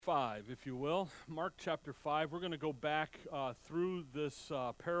5, if you will. Mark chapter 5. We're going to go back through this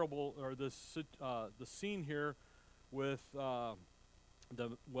parable, or the scene here with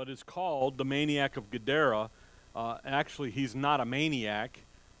what is called the maniac of Gadara. Actually, he's not a maniac.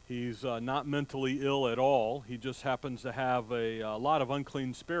 He's not mentally ill at all. He just happens to have a lot of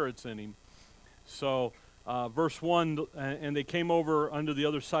unclean spirits in him. So, verse 1, and they came over under the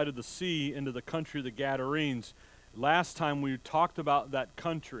other side of the sea into the country of the Gadarenes. Last time we talked about that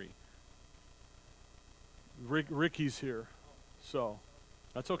country. Ricky's here, so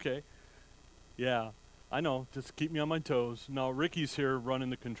that's okay. Yeah, I know. Just keep me on my toes. No, Ricky's here running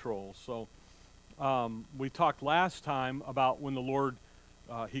the controls. So we talked last time about when the Lord,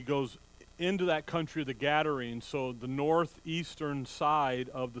 he goes into that country of the Gadarenes, so the northeastern side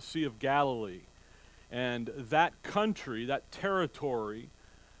of the Sea of Galilee. And that country, that territory,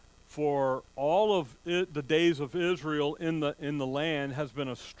 for all of the days of Israel in the land has been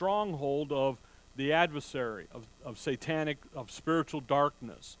a stronghold of the adversary, of satanic, of spiritual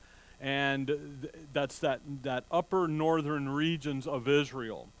darkness. And that's that upper northern regions of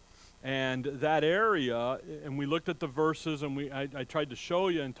Israel. And that area, and we looked at the verses, and I tried to show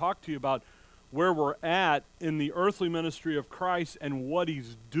you and talk to you about where we're at in the earthly ministry of Christ and what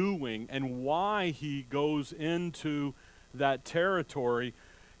he's doing and why he goes into that territory.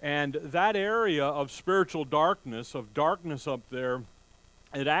 And that area of spiritual darkness, of darkness up there,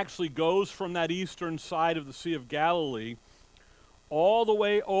 it actually goes from that eastern side of the Sea of Galilee all the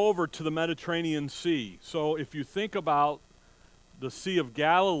way over to the Mediterranean Sea. So if you think about the Sea of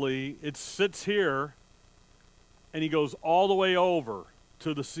Galilee, it sits here, and he goes all the way over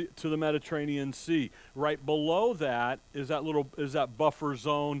to the Mediterranean Sea. Right below that is that buffer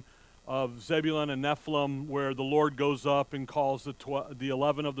zone of Zebulun and Nephilim, where the Lord goes up and calls the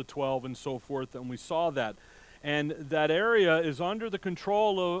 11 of the 12 and so forth, and we saw that. And that area is under the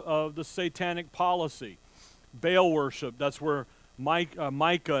control of the satanic policy. Baal worship, that's where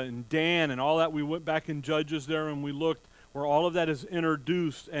Micah and Dan and all that, we went back in Judges there and we looked where all of that is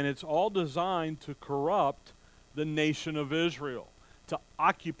introduced, and it's all designed to corrupt the nation of Israel, to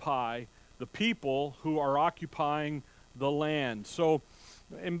occupy the people who are occupying the land. So,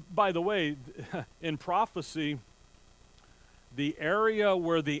 and by the way, in prophecy, the area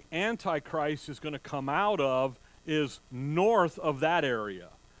where the Antichrist is going to come out of is north of that area.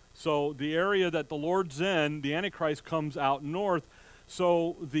 So the area that the Lord's in, the Antichrist comes out north.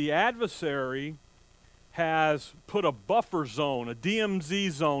 So the adversary has put a buffer zone, a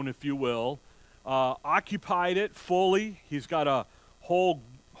DMZ zone, if you will, occupied it fully. He's got a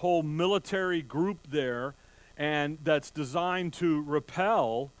whole military group there, and that's designed to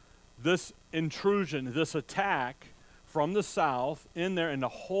repel this intrusion, this attack from the south in there, and to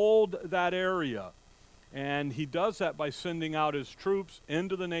hold that area. And he does that by sending out his troops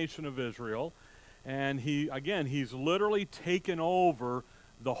into the nation of Israel. And he's literally taken over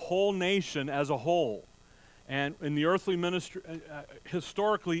the whole nation as a whole. And in the earthly ministry,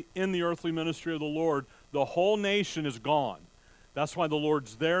 historically in the earthly ministry of the Lord, the whole nation is gone. That's why the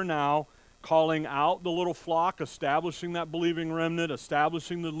Lord's there now, calling out the little flock, establishing that believing remnant,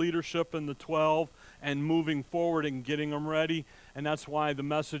 establishing the leadership in the 12, and moving forward and getting them ready. And that's why the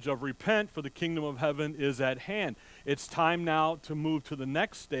message of repent, for the kingdom of heaven is at hand. It's time now to move to the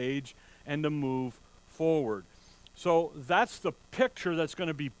next stage and to move forward. So that's the picture that's going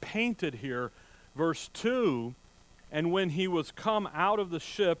to be painted here. Verse 2, and when he was come out of the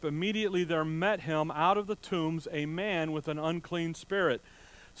ship, immediately there met him out of the tombs a man with an unclean spirit.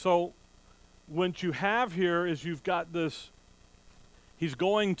 So what you have here is you've got this,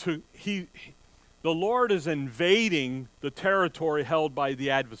 the Lord is invading the territory held by the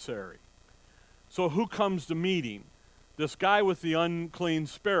adversary. So who comes to meet him? This guy with the unclean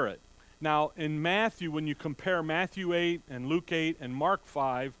spirit. Now in Matthew, when you compare Matthew 8 and Luke 8 and Mark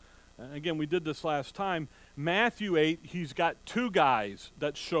 5, and again we did this last time, Matthew 8, he's got two guys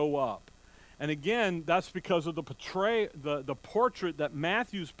that show up. And again, that's because of the portrait that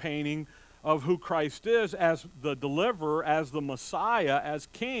Matthew's painting of who Christ is as the deliverer, as the Messiah, as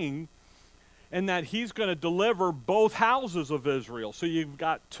king, and that he's going to deliver both houses of Israel. So you've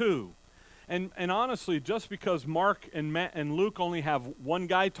got two. And honestly, just because Mark and Luke only have one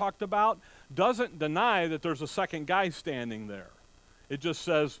guy talked about, doesn't deny that there's a second guy standing there. It just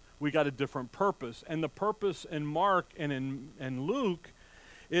says we got a different purpose. And the purpose in Mark and in Luke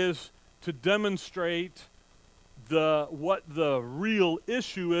is to demonstrate what the real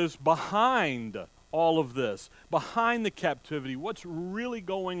issue is behind all of this, behind the captivity, what's really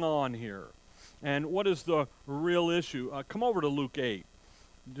going on here, and what is the real issue. Come over to Luke 8,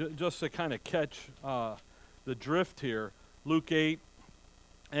 just to kind of catch the drift here. Luke 8,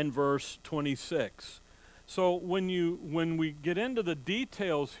 and verse 26. So when we get into the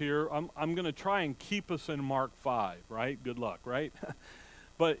details here, I'm going to try and keep us in Mark 5, right? Good luck, right?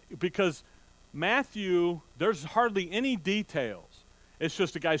 But because Matthew, there's hardly any details. It's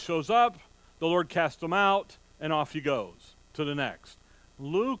just a guy shows up, the Lord casts him out, and off he goes to the next.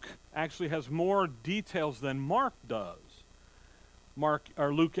 Luke actually has more details than Mark does.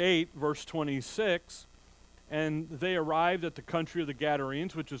 Luke 8, verse 26, and they arrived at the country of the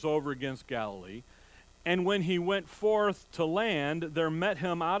Gadarenes, which is over against Galilee. And when he went forth to land, there met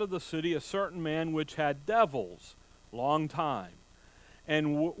him out of the city a certain man which had devils, long time,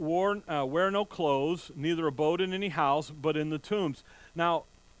 and wear no clothes, neither abode in any house, but in the tombs. Now,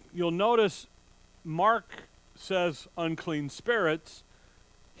 you'll notice Mark says unclean spirits.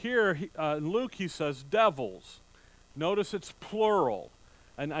 Here, in Luke, he says devils. Notice it's plural.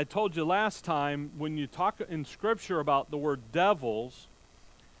 And I told you last time, when you talk in Scripture about the word devils,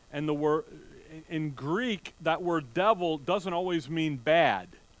 and the word in Greek, that word devil doesn't always mean bad.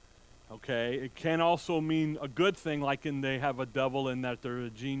 Okay? It can also mean a good thing, like they have a devil in that they're a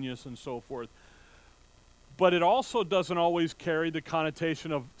genius and so forth. But it also doesn't always carry the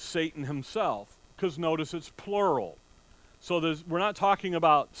connotation of Satan himself, because notice it's plural. So we're not talking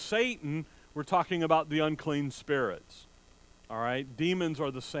about Satan, we're talking about the unclean spirits. All right? Demons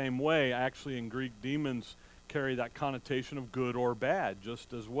are the same way. Actually, in Greek, demons carry that connotation of good or bad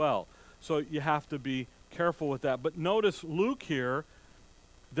just as well. So you have to be careful with that. But notice Luke here,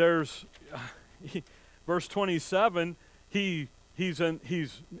 there's verse 27, he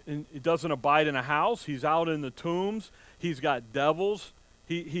doesn't abide in a house, he's out in the tombs, he's got devils.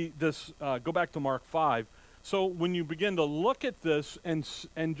 Go back to Mark 5. So when you begin to look at this and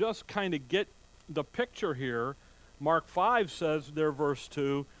just kind of get the picture here, Mark 5 says there, verse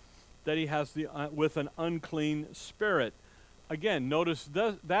 2, that he has with an unclean spirit. Again, notice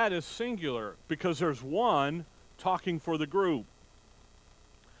that is singular because there's one talking for the group.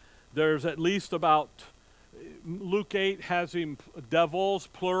 There's at least about, Luke 8 has him devils,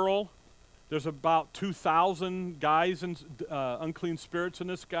 plural. There's about 2,000 guys and unclean spirits in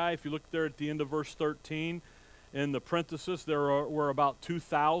this guy. If you look there at the end of verse 13, in the parenthesis, were about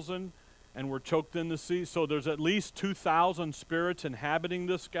 2,000 and were choked in the sea. So there's at least 2,000 spirits inhabiting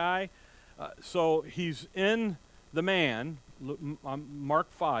this guy. So he's in the man.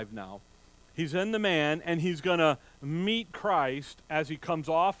 Mark 5 now. He's in the man, and he's going to meet Christ as he comes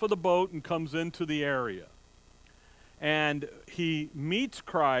off of the boat and comes into the area. And he meets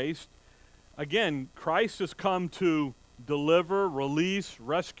Christ. Again, Christ has come to deliver, release,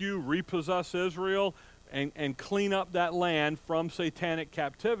 rescue, repossess Israel, and clean up that land from satanic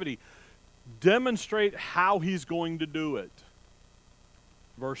captivity. Demonstrate how he's going to do it.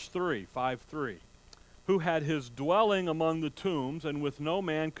 Verse 3, 5:3. Who had his dwelling among the tombs, and with no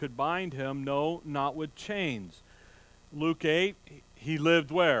man could bind him, no, not with chains. Luke 8, he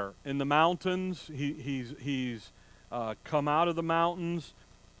lived where? In the mountains. He's come out of the mountains.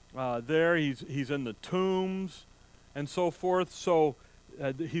 There, he's in the tombs, and so forth. So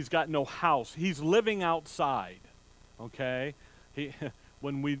he's got no house. He's living outside. Okay,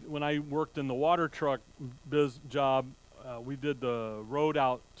 when I worked in the water truck job, we did the road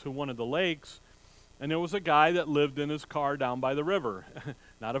out to one of the lakes. And there was a guy that lived in his car down by the river.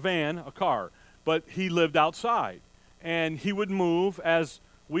 Not a van, a car. But he lived outside. And he would move as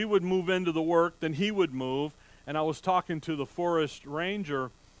we would move into the work, then he would move. And I was talking to the forest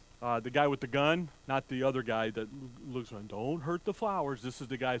ranger, the guy with the gun, not the other guy that looks like, don't hurt the flowers. This is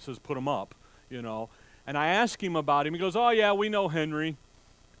the guy that says, put them up, you know. And I asked him about him. He goes, oh, yeah, we know Henry.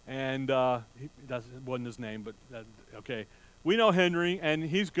 And that wasn't his name, but okay. We know Henry, and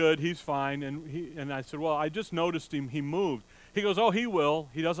he's good, he's fine. And I said, well, I just noticed him, he moved. He goes, oh, he will.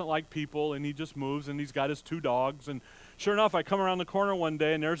 He doesn't like people, and he just moves, and he's got his 2 dogs. And sure enough, I come around the corner one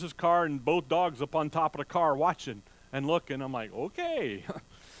day, and there's his car, and both dogs up on top of the car watching and looking. I'm like, okay,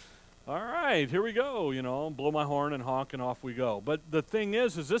 all right, here we go, you know, blow my horn and honk, and off we go. But the thing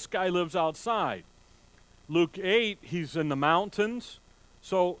is this guy lives outside. Luke 8, he's in the mountains,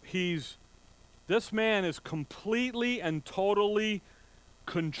 so this man is completely and totally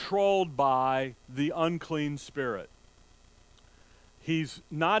controlled by the unclean spirit. He's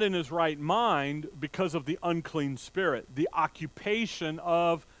not in his right mind because of the unclean spirit, the occupation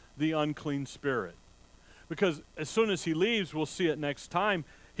of the unclean spirit. Because as soon as he leaves, we'll see it next time,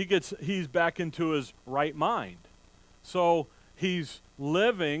 he's back into his right mind. So he's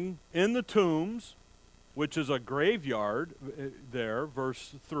living in the tombs, which is a graveyard there,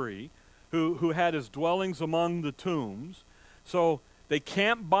 verse 3. Who had his dwellings among the tombs. So they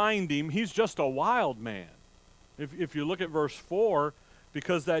can't bind him. He's just a wild man. If you look at verse 4,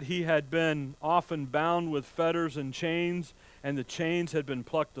 because that he had been often bound with fetters and chains, and the chains had been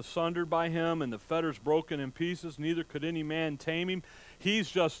plucked asunder by him, and the fetters broken in pieces, neither could any man tame him. He's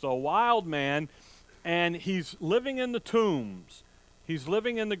just a wild man, and he's living in the tombs. He's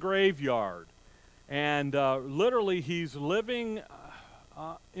living in the graveyard. And literally he's living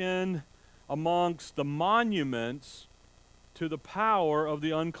in amongst the monuments to the power of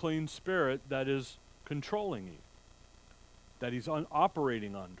the unclean spirit that is controlling him, that he's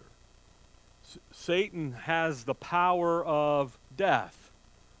operating under. Satan has the power of death.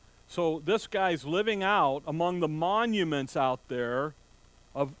 So this guy's living out among the monuments out there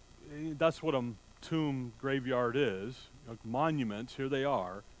of, that's what a tomb graveyard is, monuments, here they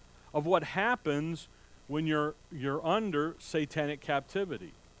are, of what happens when you're under satanic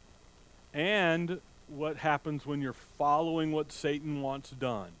captivity. And what happens when you're following what Satan wants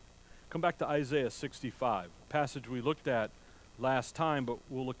done. Come back to Isaiah 65, a passage we looked at last time, but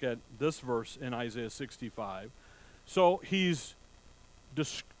we'll look at this verse in Isaiah 65. So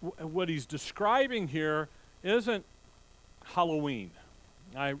what he's describing here isn't Halloween.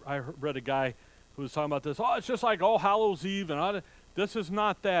 I read a guy who was talking about this. Oh, it's just like All Hallows Eve, and this is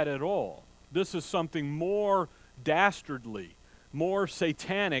not that at all. This is something more dastardly, more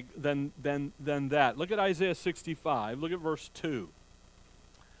satanic than that. Look at Isaiah 65. Look at verse 2.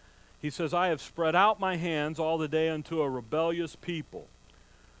 He says, I have spread out my hands all the day unto a rebellious people,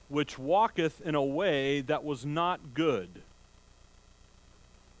 which walketh in a way that was not good,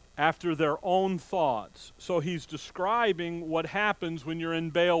 after their own thoughts. So he's describing what happens when you're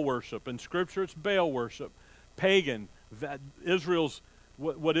in Baal worship. In Scripture, it's Baal worship. Pagan.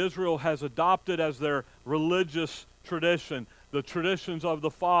 What Israel has adopted as their religious tradition, the traditions of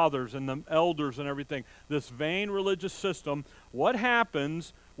the fathers and the elders and everything, this vain religious system. What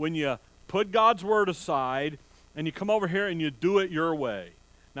happens when you put God's word aside and you come over here and you do it your way?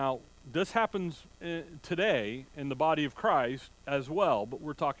 Now, this happens today in the body of Christ as well, but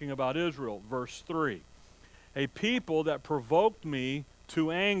we're talking about Israel. Verse 3, a people that provoked me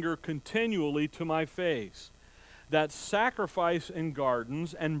to anger continually to my face, that sacrifice in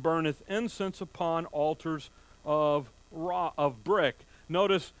gardens and burneth incense upon altars of brick.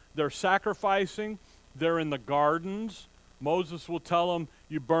 Notice they're sacrificing, they're in the gardens. Moses will tell them,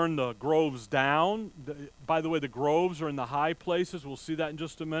 you burn the groves down. By the way, the groves are in the high places. We'll see that in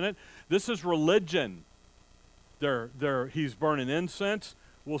just a minute. This is religion. He's burning incense.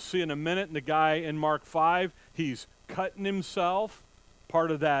 We'll see in a minute, and the guy in Mark 5, he's cutting himself.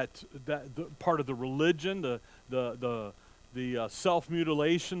 Part of part of the religion, the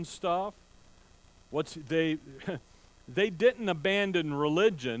self-mutilation stuff. They didn't abandon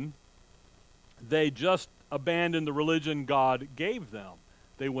religion. They just abandoned the religion God gave them.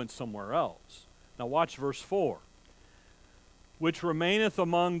 They went somewhere else. Now watch verse 4. Which remaineth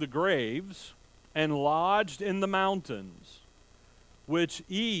among the graves, and lodged in the mountains, which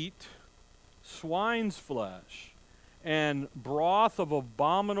eat swine's flesh, and broth of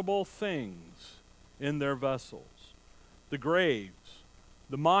abominable things in their vessels. The graves,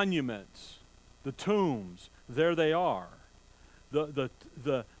 the monuments, the tombs, there they are. The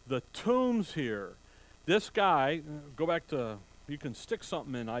tombs here. This guy, go back to, you can stick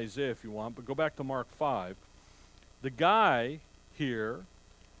something in Isaiah if you want, but go back to Mark 5. The guy here,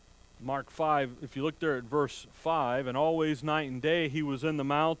 Mark 5, if you look there at verse 5, and always night and day he was in the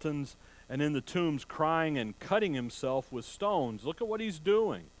mountains and in the tombs crying and cutting himself with stones. Look at what he's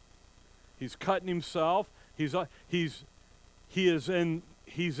doing. He's cutting himself. He's in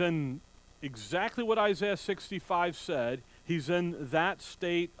exactly what Isaiah 65 said. He's in that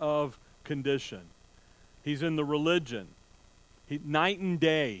state of condition. He's in the religion. Night and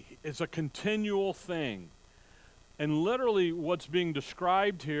day. It's a continual thing. And literally what's being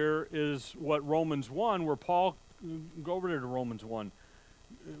described here is what Romans 1, where Paul, go over there to Romans 1,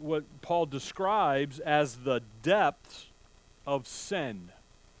 what Paul describes as the depths of sin.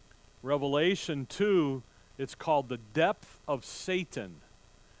 Revelation 2, it's called the depth of Satan.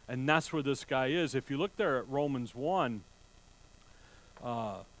 And that's where this guy is. If you look there at Romans 1,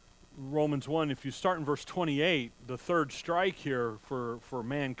 if you start in verse 28, the third strike here for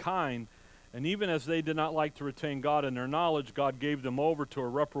mankind, and even as they did not like to retain God in their knowledge, God gave them over to a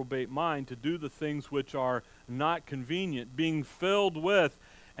reprobate mind to do the things which are not convenient, being filled with.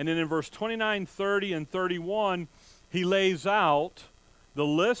 And then in verse 29, 30, and 31, he lays out the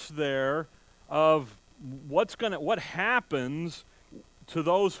list there of what happens to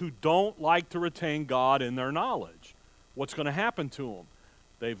those who don't like to retain God in their knowledge. What's going to happen to them?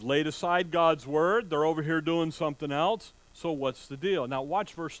 They've laid aside God's word. They're over here doing something else. So what's the deal? Now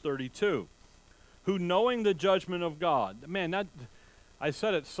watch verse 32. Who knowing the judgment of God. Man, I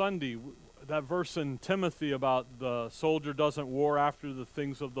said it Sunday, that verse in Timothy about the soldier doesn't war after the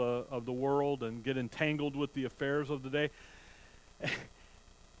things of the world and get entangled with the affairs of the day.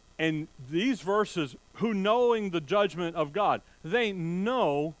 And these verses, who knowing the judgment of God, they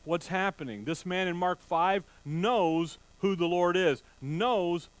know what's happening. This man in Mark 5 knows who the Lord is,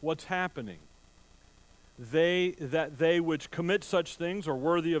 knows what's happening. They which commit such things are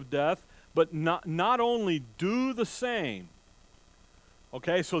worthy of death, but not only do the same.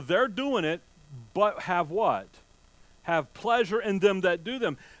 Okay, so they're doing it, but have what? Have pleasure in them that do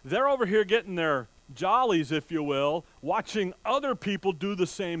them. They're over here getting their jollies, if you will, watching other people do the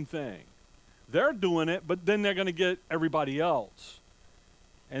same thing. They're doing it, but then they're going to get everybody else.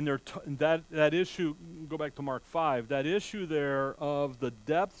 And that issue, go back to Mark 5, that issue there of the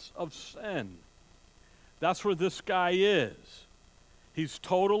depths of sin, that's where this guy is. He's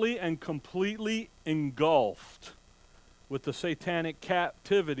totally and completely engulfed with the satanic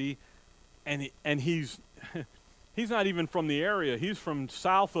captivity, and he's he's not even from the area. He's from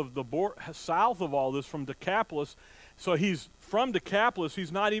south of all this, from Decapolis. So he's from Decapolis.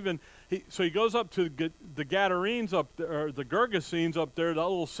 He's not even. So he goes up to the Gadarenes up there, or the Gergesenes up there, that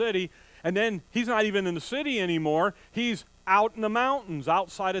little city, and then he's not even in the city anymore. He's out in the mountains,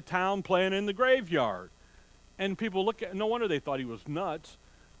 outside of town, playing in the graveyard. And people look at. No wonder they thought he was nuts.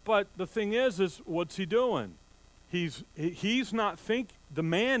 But the thing is what's he doing? He's not the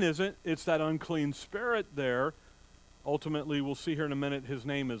man isn't. It's that unclean spirit there. Ultimately, we'll see here in a minute, his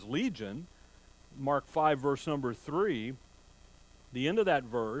name is Legion. Mark 5, verse number 3. The end of that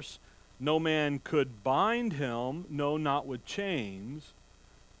verse, no man could bind him, no, not with chains,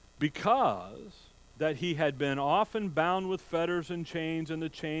 because that he had been often bound with fetters and chains, and the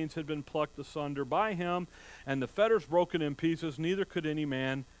chains had been plucked asunder by him, and the fetters broken in pieces, neither could any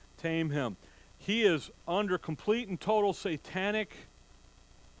man tame him. He is under complete and total satanic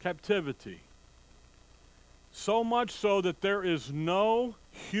captivity. So much so that there is no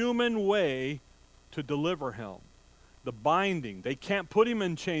human way to deliver him. The binding, they can't put him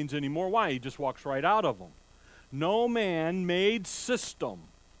in chains anymore. Why? He just walks right out of them. No man-made system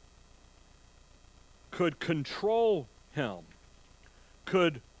could control him,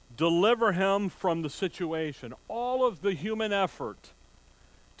 could deliver him from the situation. All of the human effort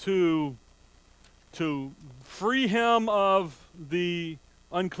to free him of the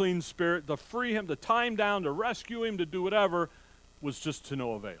unclean spirit, to free him, to tie him down, to rescue him, to do whatever, was just to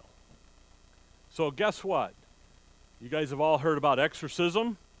no avail. So guess what? You guys have all heard about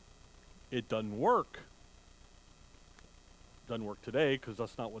exorcism. It doesn't work. Doesn't work today because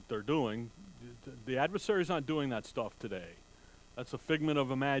that's not what they're doing. The adversary's not doing that stuff today. That's a figment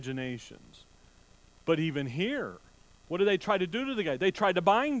of imaginations. But even here, what do they try to do to the guy? They try to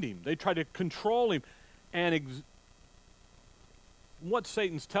bind him. They try to control him. And what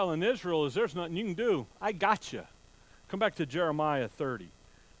Satan's telling Israel is, there's nothing you can do. I got you. Come back to Jeremiah 30.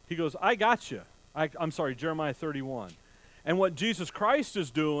 He goes, I got you. I'm sorry, Jeremiah 31. And what Jesus Christ is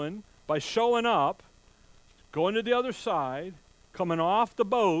doing by showing up, going to the other side, coming off the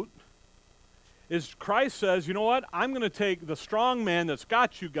boat, is Christ says, you know what? I'm going to take the strong man that's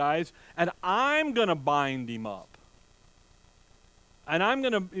got you guys, and I'm going to bind him up. And I'm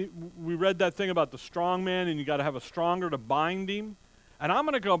going to, we read that thing about the strong man, and you got to have a stronger to bind him. And I'm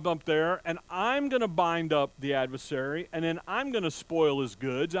going to go up there, and I'm going to bind up the adversary, and then I'm going to spoil his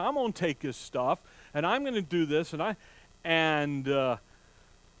goods. I'm going to take his stuff, and I'm going to do this, and the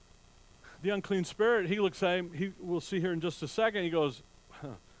unclean spirit, he looks at him. We'll see here in just a second. He goes,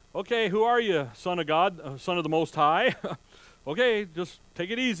 okay, who are you, son of God, son of the Most High? Okay, just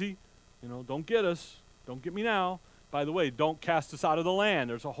take it easy. You know, don't get us. Don't get me now. By the way, don't cast us out of the land.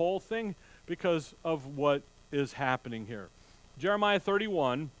 There's a whole thing because of what is happening here. Jeremiah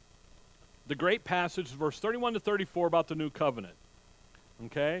 31, the great passage, verse 31 to 34 about the new covenant.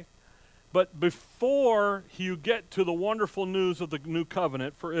 Okay? But before you get to the wonderful news of the new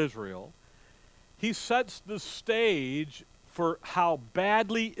covenant for Israel, he sets the stage for how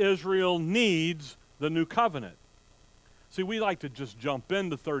badly Israel needs the new covenant. See, we like to just jump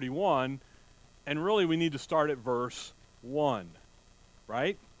into 31, and really we need to start at verse 1,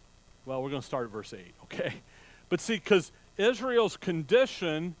 right? Well, we're going to start at verse 8, okay? But see, because Israel's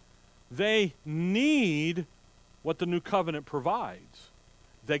condition, they need what the new covenant provides.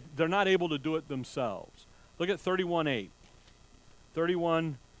 They're not able to do it themselves. Look at 31:8.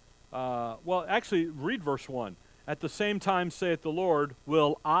 31, well, actually, read verse 1. At the same time, saith the Lord,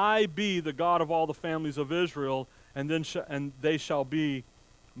 will I be the God of all the families of Israel, and they shall be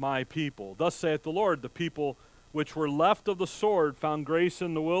my people. Thus saith the Lord, the people which were left of the sword found grace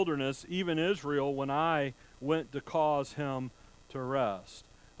in the wilderness, even Israel, when I went to cause him to rest.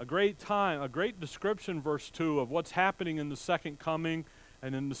 A great time, a great description, verse 2, of what's happening in the second coming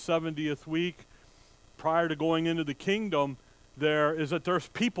and in the 70th week prior to going into the kingdom there is that there's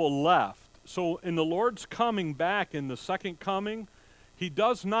people left. So in the Lord's coming back in the second coming, he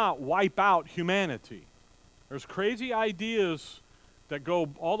does not wipe out humanity. There's crazy ideas that go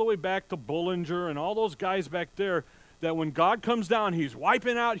all the way back to Bullinger and all those guys back there that when God comes down, he's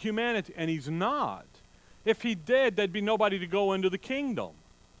wiping out humanity, and he's not. If he did, there'd be nobody to go into the kingdom.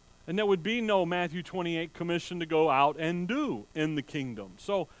 And there would be no Matthew 28 commission to go out and do in the kingdom.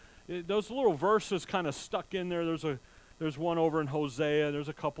 So those little verses kind of stuck in there. There's one over in Hosea. There's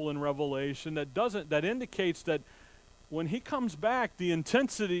a couple in Revelation that indicates that when he comes back, the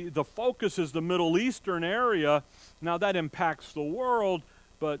intensity, the focus is the Middle Eastern area. Now that impacts the world,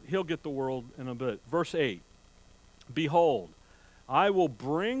 but he'll get the world in a bit. Verse 8, behold, I will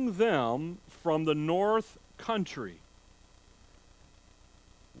bring them from the north country.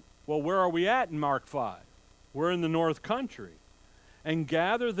 Well, where are we at in Mark 5? We're in the north country. And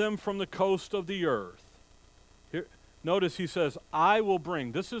gather them from the coast of the earth. Here, notice he says, I will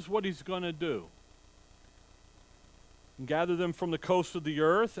bring. This is what he's going to do. And gather them from the coast of the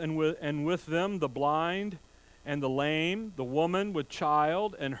earth, and with them the blind and the lame, the woman with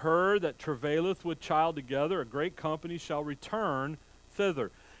child, and her that travaileth with child together. A great company shall return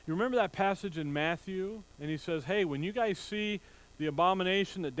thither. You remember that passage in Matthew? And he says, hey, when you guys see the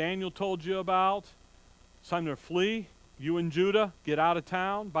abomination that Daniel told you about, it's time to flee. You and Judah, get out of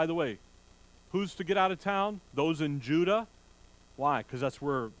town. By the way, who's to get out of town? Those in Judah. Why? Because that's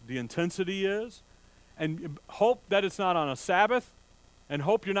where the intensity is. And hope that it's not on a Sabbath. And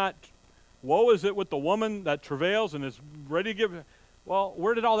hope you're not, woe is it with the woman that travails and is ready to give. Well,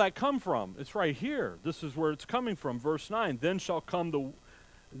 where did all that come from? It's right here. This is where it's coming from. Verse 9, then shall come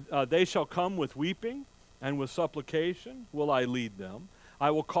they shall come with weeping, and with supplication will I lead them.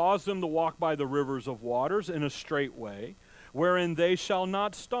 I will cause them to walk by the rivers of waters in a straight way, wherein they shall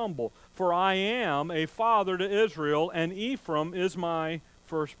not stumble. For I am a father to Israel, and Ephraim is my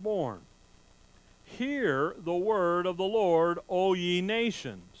firstborn. Hear the word of the Lord, O ye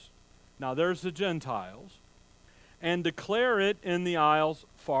nations. Now there's the Gentiles. And declare it in the isles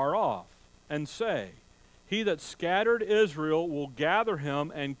far off, and say, he that scattered Israel will gather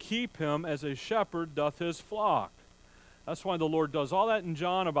him and keep him as a shepherd doth his flock. That's why the Lord does all that in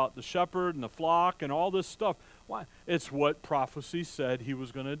John about the shepherd and the flock and all this stuff. Why? It's what prophecy said he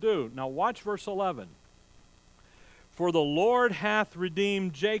was going to do. Now watch verse 11. For the Lord hath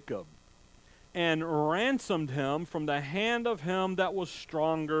redeemed Jacob, and ransomed him from the hand of him that was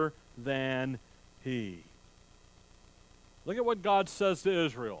stronger than he. Look at what God says to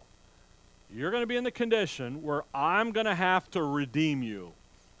Israel. You're going to be in the condition where I'm going to have to redeem you,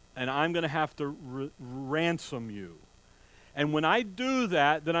 and I'm going to have to ransom you. And when I do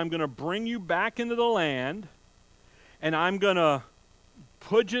that, then I'm going to bring you back into the land, and I'm going to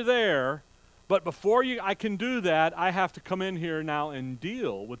put you there. But before I can do that, I have to come in here now and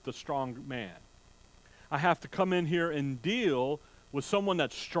deal with the strong man. I have to come in here and deal with someone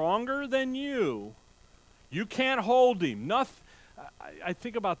that's stronger than you. You can't hold him. I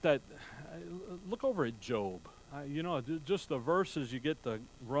think about that. Look over at Job. Just the verses you get the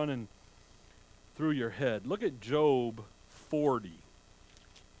running through your head. Look at Job 40.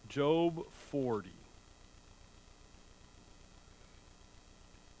 Job 40.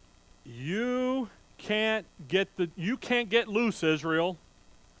 You can't get loose, Israel.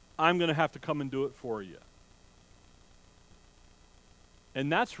 I'm going to have to come and do it for you.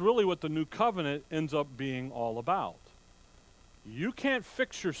 And that's really what the new covenant ends up being all about. You can't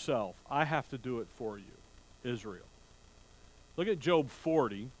fix yourself. I have to do it for you, Israel. Look at Job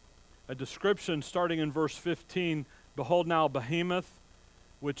 40, a description starting in verse 15. Behold now Behemoth,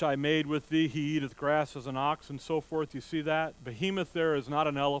 which I made with thee, he eateth grass as an ox, and so forth. You see that? Behemoth there is not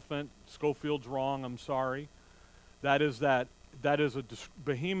an elephant. Schofield's wrong, I'm sorry. Behemoth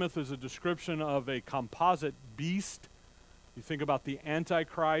is a description of a composite beast. You think about the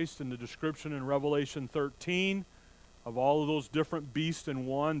Antichrist and the description in Revelation 13 of all of those different beasts in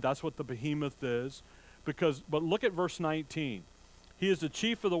one. That's what the behemoth is. But look at verse 19. He is the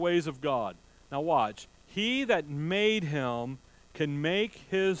chief of the ways of God. Now watch. He that made him can make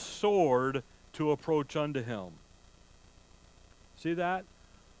his sword to approach unto him. See that?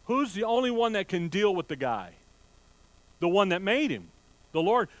 Who's the only one that can deal with the guy? The one that made him, the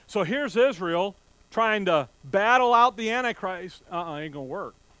Lord. So here's Israel trying to battle out the Antichrist. Ain't going to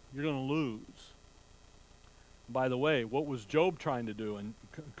work. You're going to lose. By the way, what was Job trying to do? And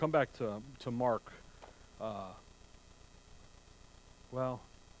come back to Mark. Mark.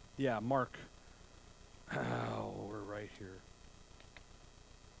 Oh, we're right here.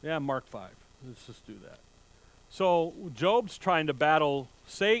 Yeah, Mark 5. Let's just do that. So Job's trying to battle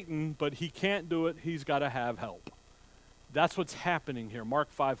Satan, but he can't do it. He's got to have help. That's what's happening here. Mark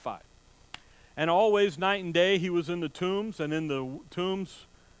 5:5. And always night and day he was in the tombs, and in the tombs,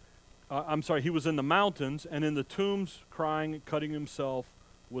 he was in the mountains, and in the tombs crying, cutting himself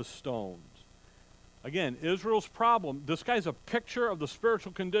with stones. Again, Israel's problem. This guy's a picture of the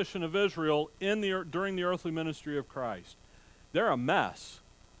spiritual condition of Israel during the earthly ministry of Christ. They're a mess.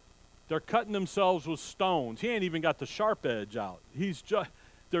 They're cutting themselves with stones. He ain't even got the sharp edge out.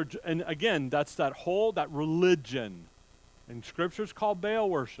 And again, that's that religion. And Scripture's called Baal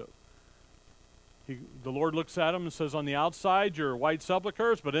worship. The Lord looks at him and says, on the outside you're white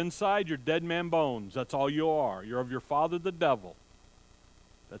sepulchres, but inside you're dead man bones. That's all you are. You're of your father the devil.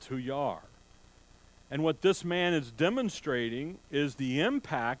 That's who you are. And what this man is demonstrating is the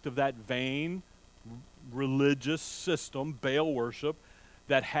impact of that vain religious system, Baal worship,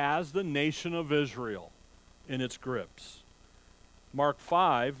 that has the nation of Israel in its grips. Mark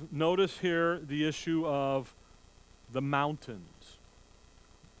 5, notice here the issue of the mountains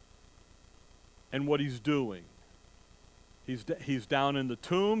and what he's doing. He's down in the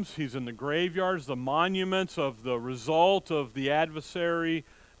tombs, he's in the graveyards, the monuments of the result of the adversary,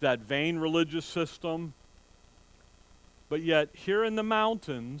 that vain religious system. But yet, here in the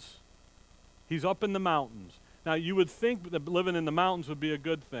mountains, he's up in the mountains. Now, you would think that living in the mountains would be a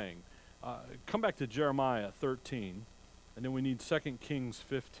good thing. Come back to Jeremiah 13, and then we need 2 Kings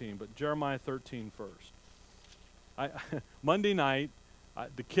 15, but Jeremiah 13 first. Monday night,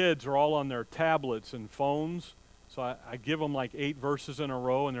 the kids are all on their tablets and phones, so I give them like 8 verses in a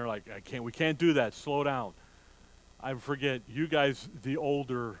row, and they're like, we can't do that, slow down. I forget, you guys, the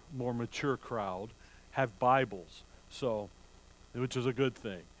older, more mature crowd, have Bibles, which is a good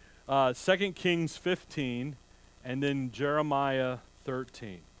thing. 2 Kings 15, and then Jeremiah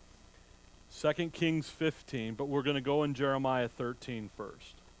 13. 2 Kings 15, but we're going to go in Jeremiah 13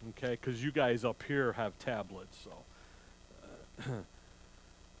 first, okay? Because you guys up here have tablets, so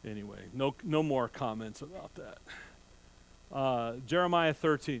anyway, no more comments about that. Jeremiah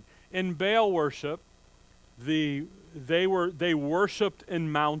 13. In Baal worship, they worshipped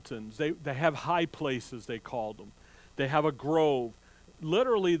in mountains. They have high places, they called them. They have a grove.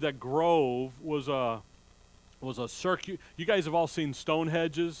 Literally, the grove was a circuit. You guys have all seen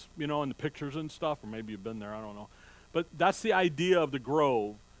Stonehenges, in the pictures and stuff, or maybe you've been there, I don't know. But that's the idea of the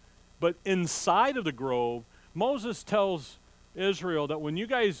grove. But inside of the grove, Moses tells Israel that when you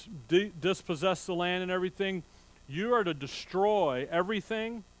guys dispossess the land and everything, you are to destroy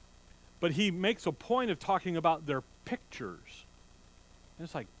everything. But he makes a point of talking about their pictures. And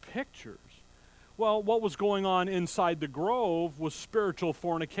it's like, pictures? Well, what was going on inside the grove was spiritual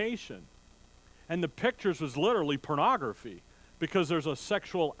fornication. And the pictures was literally pornography, because there's a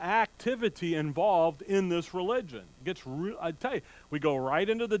sexual activity involved in this religion. It gets I tell you, we go right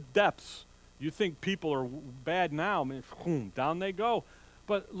into the depths. You think people are bad now, down they go.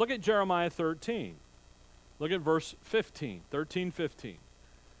 But look at Jeremiah 13. Look at verse 15, 13:15.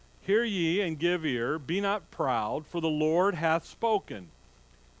 Hear ye and give ear, be not proud, for the Lord hath spoken.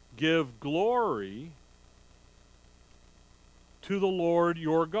 Give glory to the Lord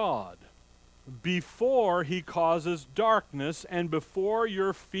your God, before he causes darkness, and before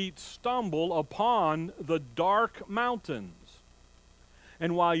your feet stumble upon the dark mountains.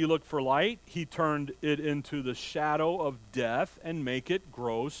 And while you look for light, he turned it into the shadow of death, and make it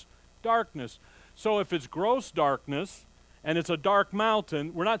gross darkness. So if it's gross darkness, and it's a dark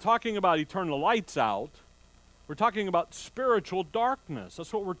mountain, we're not talking about he turned the lights out. We're talking about spiritual darkness.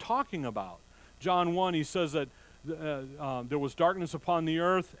 That's what we're talking about. John 1, he says that there was darkness upon the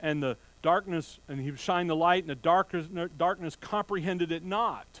earth, and the darkness, and he shined the light, and the darkness comprehended it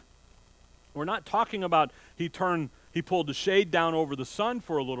not. We're not talking about he pulled the shade down over the sun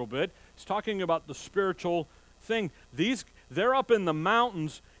for a little bit. He's talking about the spiritual thing. They're up in the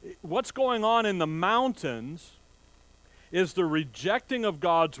mountains. What's going on in the mountains is the rejecting of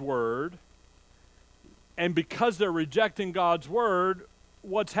God's word, and because they're rejecting God's word,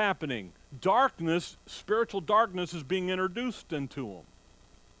 what's happening? Darkness, spiritual darkness is being introduced into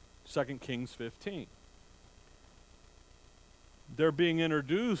them. 2 Kings 15. They're being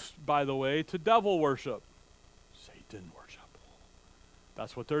introduced, by the way, to devil worship. Satan worship.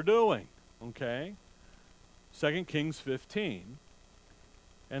 That's what they're doing, okay? 2 Kings 15.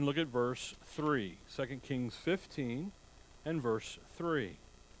 And look at verse 3. 2 Kings 15 and verse 3.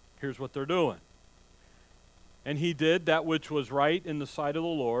 Here's what they're doing. And he did that which was right in the sight of the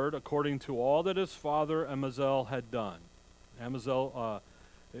Lord, according to all that his father Amaziah had done. Amaziah,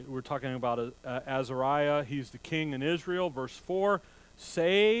 we're talking about Azariah. He's the king in Israel. Verse 4,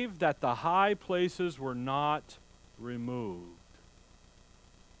 save that the high places were not removed.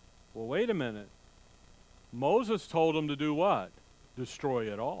 Well, wait a minute. Moses told them to do what?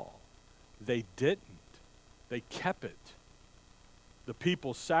 Destroy it all. They didn't. They kept it. The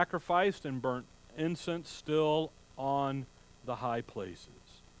people sacrificed and burnt incense still on the high places.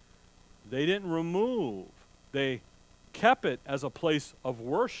 They didn't remove. They kept it as a place of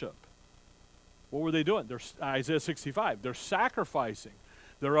worship. What were they doing? Isaiah 65. They're sacrificing.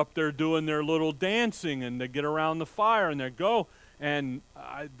 They're up there doing their little dancing, and they get around the fire, and they go. And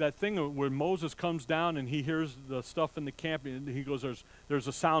that thing where Moses comes down and he hears the stuff in the camp, and he goes, there's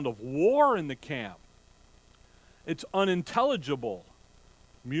a sound of war in the camp. It's unintelligible.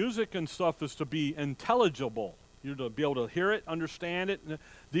 Music and stuff is to be intelligible. You're to be able to hear it, understand it.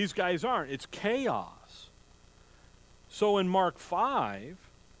 These guys aren't. It's chaos. So in Mark 5,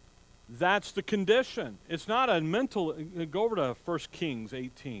 that's the condition. It's not a mental. Go over to 1 Kings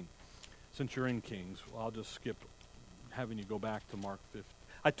 18. Since you're in Kings, well, I'll just skip having you go back to Mark 15.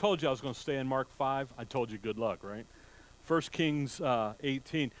 I told you I was going to stay in Mark 5. I told you good luck, right? 1 Kings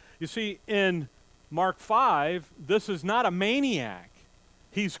 18. You see, in Mark 5, this is not a maniac.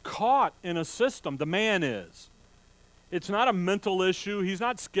 He's caught in a system. The man is. It's not a mental issue. He's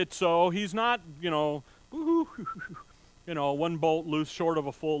not schizo. He's not, one bolt loose short of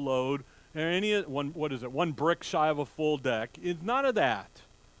a full load. One brick shy of a full deck. It's none of that.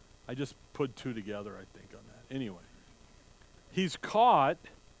 I just put two together, I think, on that. Anyway. He's caught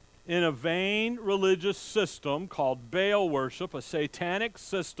in a vain religious system called Baal worship, a satanic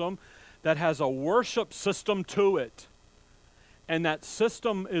system that has a worship system to it. And that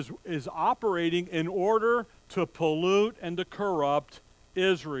system is operating in order to pollute and to corrupt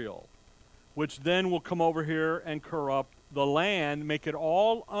Israel, which then will come over here and corrupt the land, make it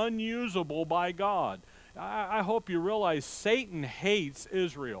all unusable by God. I hope you realize Satan hates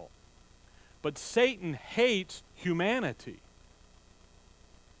Israel, but Satan hates humanity.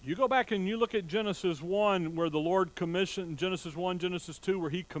 You go back and you look at Genesis 1, where the Lord commissioned, Genesis 1, Genesis 2,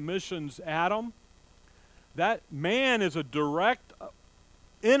 where he commissions Adam. That man is a direct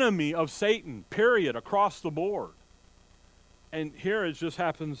enemy of Satan, period, across the board. And here it just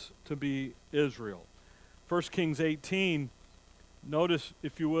happens to be Israel. 1 Kings 18, notice,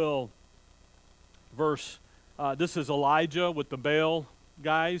 if you will, this is Elijah with the Baal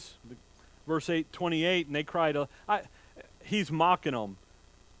guys. Verse 28, and they cried, he's mocking them.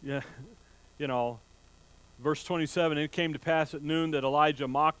 Yeah, verse 27, it came to pass at noon that Elijah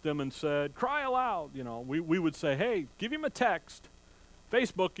mocked them and said, cry aloud. We would say, hey, give him a text,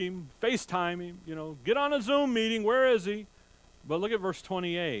 Facebook him, FaceTime him, get on a Zoom meeting, where is he? But look at verse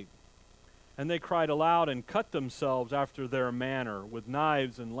 28. And they cried aloud and cut themselves after their manner with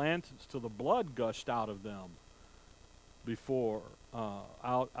knives and lances till the blood gushed out of them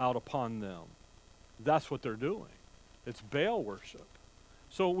out upon them. That's what they're doing. It's Baal worship.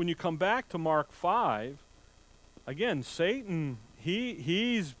 So when you come back to Mark 5, again, Satan,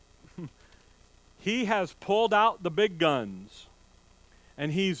 he has pulled out the big guns,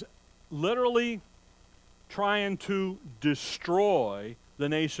 and he's literally trying to destroy the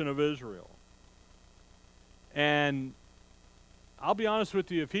nation of Israel. And I'll be honest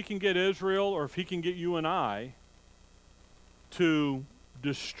with you, if he can get Israel, or if he can get you and I to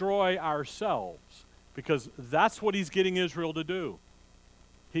destroy ourselves, because that's what he's getting Israel to do.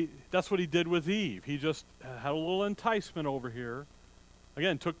 That's what he did with Eve. He just had a little enticement over here.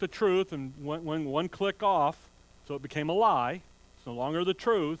 Again, took the truth and went one click off, so it became a lie. It's no longer the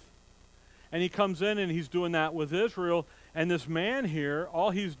truth. And he comes in and he's doing that with Israel. And this man here,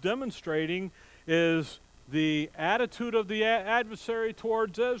 all he's demonstrating is the attitude of the adversary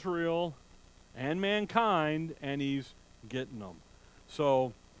towards Israel and mankind, and he's getting them.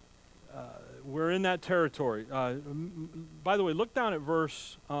 So we're in that territory. By the way, look down at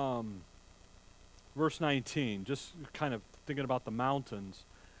verse 19, just kind of thinking about the mountains.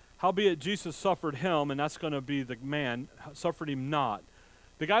 Howbeit Jesus suffered him, and that's going to be the man, suffered him not.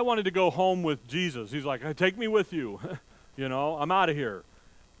 The guy wanted to go home with Jesus. He's like, hey, take me with you. I'm out of here.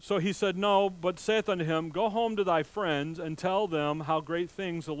 So he said, no, but saith unto him, go home to thy friends and tell them how great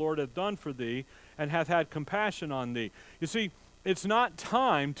things the Lord hath done for thee, and hath had compassion on thee. You see, it's not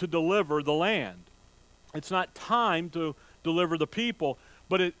time to deliver the land. It's not time to deliver the people,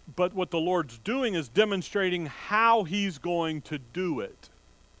 but what the Lord's doing is demonstrating how he's going to do it.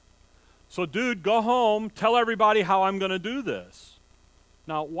 So, dude, go home, tell everybody how I'm going to do this.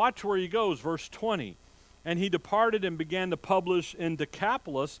 Now, watch where he goes, verse 20. And he departed and began to publish in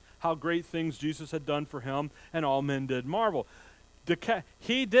Decapolis how great things Jesus had done for him, and all men did marvel.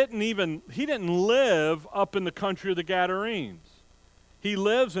 He didn't live up in the country of the Gadarenes. He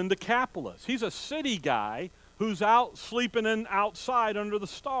lives in Decapolis. He's a city guy who's out sleeping outside under the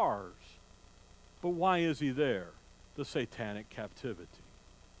stars. But why is he there? The satanic captivity.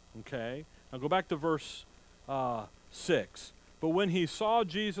 Okay? Now go back to verse 6. But when he saw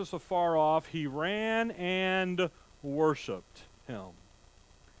Jesus afar off, he ran and worshiped him.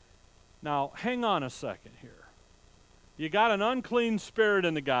 Now, hang on a second here. You got an unclean spirit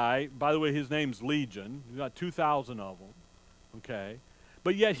in the guy. By the way, his name's Legion. You got 2,000 of them. Okay?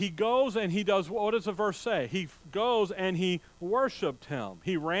 But yet he goes and he does, what does the verse say? He goes and he worshiped him.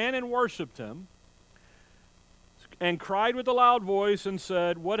 He ran and worshiped him and cried with a loud voice and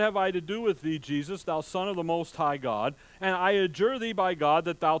said, What have I to do with thee, Jesus, thou Son of the Most High God? And I adjure thee by God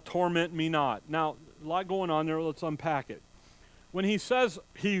that thou torment me not. Now, a lot going on there. Let's unpack it. When he says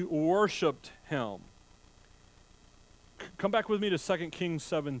he worshiped him, come back with me to 2 Kings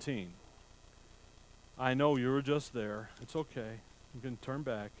 17. I know you were just there. It's okay. You can turn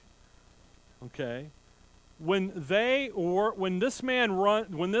back. Okay. When this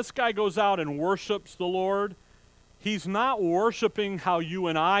guy goes out and worships the Lord, he's not worshiping how you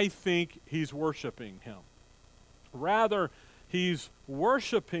and I think he's worshiping him. Rather, he's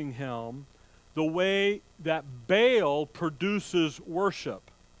worshiping him the way that Baal produces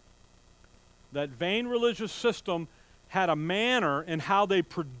worship. That vain religious system had a manner in how they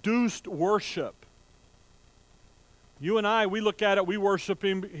produced worship. You and I, we look at it, we worship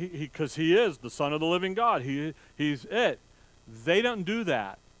him because he is the Son of the living God. He's it. They don't do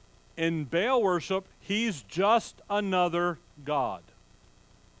that. In Baal worship, he's just another god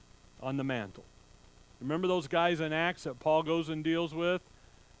on the mantle. Remember those guys in Acts that Paul goes and deals with?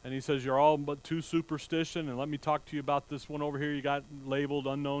 And he says, you're all but too superstition, and let me talk to you about this one over here you got labeled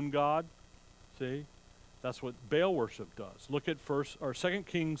unknown God. See? That's what Baal worship does. Look at 2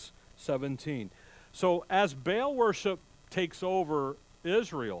 Kings 17. So as Baal worship takes over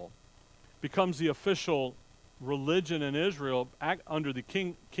Israel, becomes the official religion in Israel under the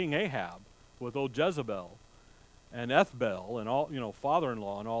King Ahab with old Jezebel and Ethbel and all,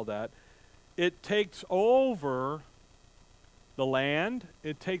 father-in-law and all that, it takes over the land,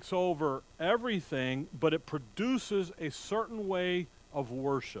 it takes over everything, but it produces a certain way of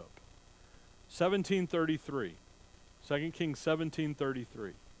worship. 1733. 2 Kings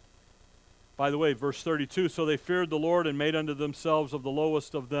 17:33. By the way, verse 32, so they feared the Lord and made unto themselves of the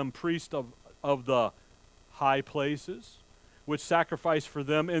lowest of them priests of the high places, which sacrificed for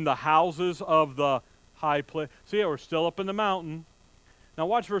them in the houses of the high place. See, we're still up in the mountain. Now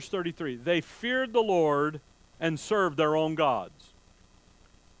watch verse 33. They feared the Lord and served their own gods.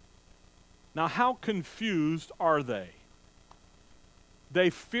 Now how confused are they? They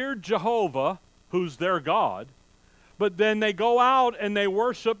feared Jehovah, who's their God, but then they go out and they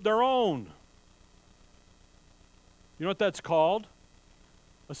worship their own. You know what that's called?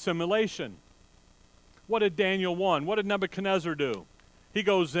 Assimilation. What did Daniel 1? What did Nebuchadnezzar do? He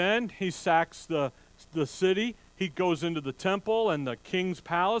goes in, he sacks the city, he goes into the temple and the king's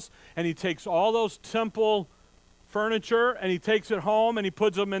palace, and he takes all those temple furniture and he takes it home and he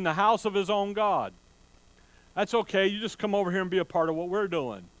puts them in the house of his own God. That's okay, you just come over here and be a part of what we're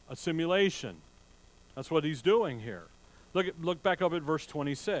doing. Assimilation. That's what he's doing here. Look back up at verse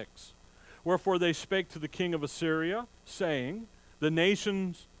 26. Wherefore they spake to the king of Assyria, saying,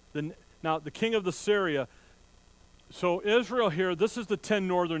 now the king of Assyria, so Israel here, this is the 10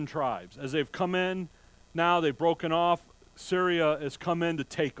 northern tribes. As they've come in, now they've broken off, Syria has come in to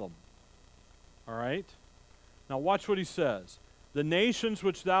take them. All right? Now watch what he says. The nations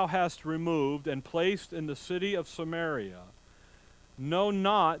which thou hast removed and placed in the city of Samaria know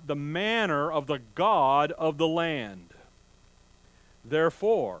not the manner of the God of the land.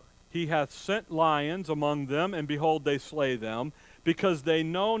 Therefore, he hath sent lions among them, and behold, they slay them, because they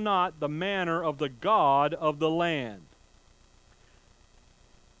know not the manner of the God of the land.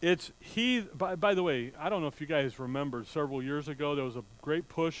 It's he, by the way, I don't know if you guys remember several years ago, there was a great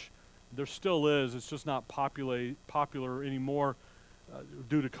push. There still is. It's just not popular anymore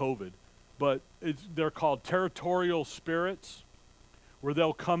due to COVID. But they're called territorial spirits, where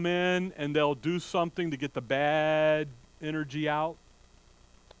they'll come in and they'll do something to get the bad energy out.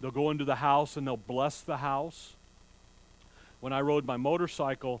 They'll go into the house and they'll bless the house. When I rode my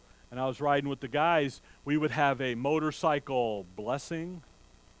motorcycle and I was riding with the guys, we would have a motorcycle blessing.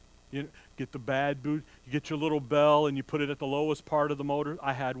 You get the bad boot, you get your little bell and you put it at the lowest part of the motor.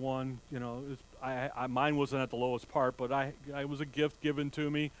 I had one, mine wasn't at the lowest part, but it was a gift given to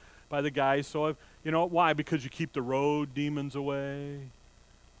me by the guys. So, why? Because you keep the road demons away.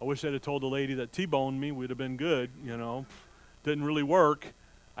 I wish I'd have told the lady that T-boned me. We'd have been good, Didn't really work.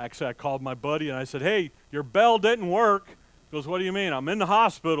 Actually, I called my buddy and I said, hey, your bell didn't work. Goes, what do you mean? I'm in the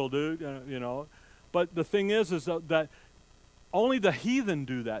hospital, dude. You know. But the thing is that only the heathen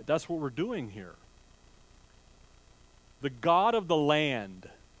do that. That's what we're doing here. The God of the land.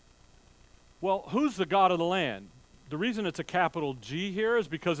 Well, who's the God of the land? The reason it's a capital G here is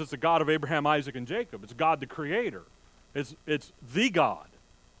because it's the God of Abraham, Isaac, and Jacob. It's God the Creator. It's the God.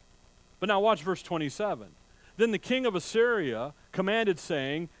 But now watch verse 27. Then the king of Assyria commanded,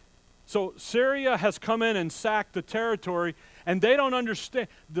 saying, so Syria has come in and sacked the territory, and they don't understand.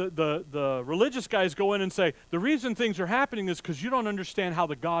 The religious guys go in and say, the reason things are happening is because you don't understand how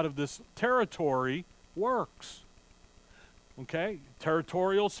the God of this territory works. Okay?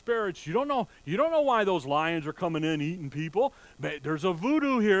 Territorial spirits. You don't know why those lions are coming in eating people. There's a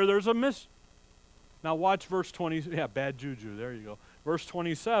voodoo here. There's a Now watch verse 20. Yeah, bad juju. There you go. Verse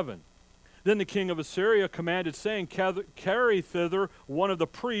 27. Then the king of Assyria commanded, saying, carry thither one of the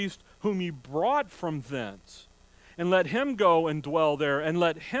priests whom ye brought from thence, and let him go and dwell there, and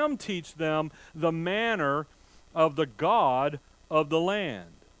let him teach them the manner of the God of the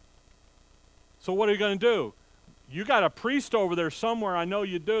land. So what are you going to do? You got a priest over there somewhere, I know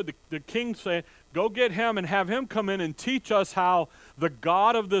you do. The king said, go get him and have him come in and teach us how the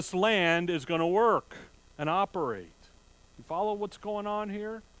God of this land is going to work and operate. You follow what's going on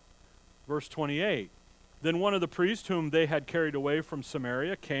here? Verse 28. Then one of the priests whom they had carried away from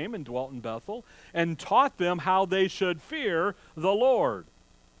Samaria came and dwelt in Bethel and taught them how they should fear the Lord.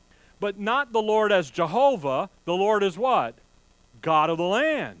 But not the Lord as Jehovah. The Lord is what? God of the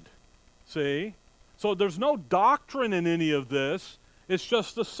land. See? So there's no doctrine in any of this. It's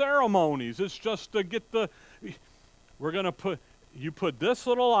just the ceremonies. It's just to get we're going to put this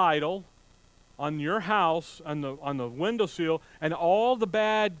little idol on your house, on the windowsill, and all the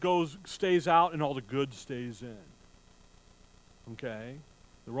bad stays out and all the good stays in. Okay?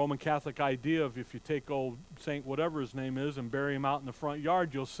 The Roman Catholic idea of if you take old Saint whatever his name is and bury him out in the front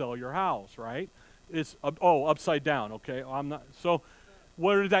yard, you'll sell your house, right? It's upside down, okay? I'm not so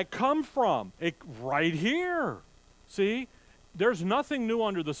where did that come from? Right here. See? There's nothing new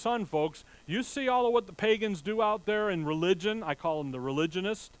under the sun, folks. You see all of what the pagans do out there in religion, I call them the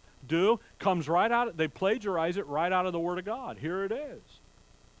religionists, comes right out, they plagiarize it right out of the Word of God. Here it is.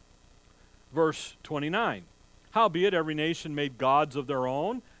 Verse 29. Howbeit every nation made gods of their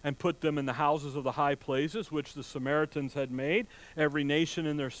own, and put them in the houses of the high places, which the Samaritans had made, every nation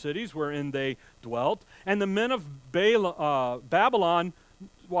in their cities wherein they dwelt. And the men of Babylon,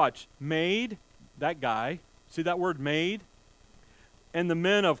 watch, made, that guy, see that word made? And the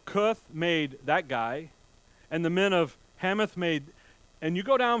men of Cuth made that guy. And the men of Hamath made. And you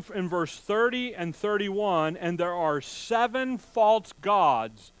go down in verse 30 and 31, and there are 7 false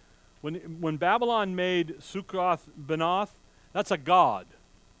gods. When Babylon made Succoth-Benoth, that's a god.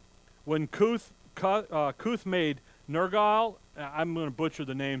 When Cuth made Nergal, I'm going to butcher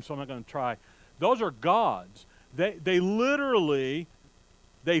the name, so I'm not going to try. Those are gods. They literally,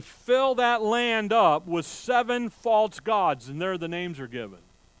 they fill that land up with 7 false gods, and there the names are given.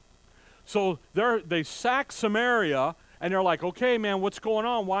 So they sack Samaria, and they're like, okay, man, what's going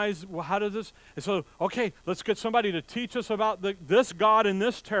on? How does this? And so, okay, let's get somebody to teach us about this God in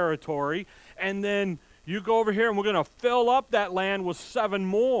this territory, and then you go over here, and we're going to fill up that land with 7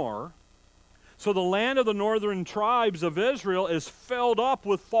 more. So the land of the northern tribes of Israel is filled up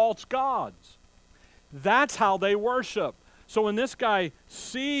with false gods. That's how they worship. So when this guy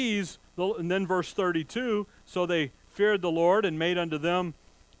sees, and then verse 32, so they feared the Lord and made unto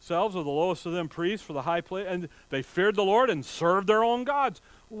themselves of the lowest of them priests for the high place, and they feared the Lord and served their own gods.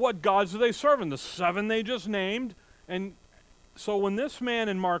 What gods are they serving? The 7 they just named. And so when this man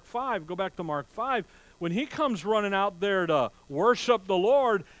in Mark 5, go back to Mark 5, when he comes running out there to worship the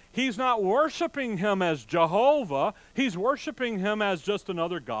Lord, he's not worshiping him as Jehovah. He's worshiping him as just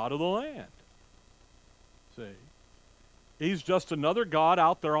another god of the land. See? He's just another god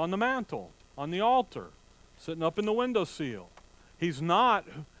out there on the mantle, on the altar, sitting up in the windowsill. He's not,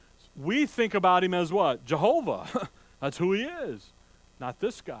 we think about him as what? Jehovah. That's who he is. Not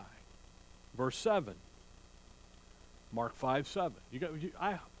this guy. Verse 7. Mark 5:7.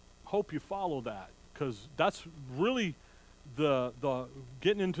 I hope you follow that, because that's really the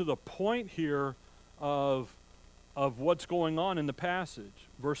getting into the point here of what's going on in the passage.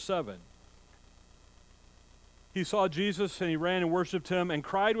 Verse 7. He saw Jesus, and he ran and worshipped him, and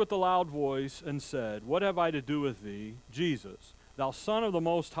cried with a loud voice, and said, What have I to do with thee, Jesus, thou Son of the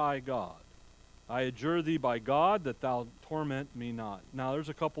Most High God? I adjure thee by God that thou torment me not. Now, there's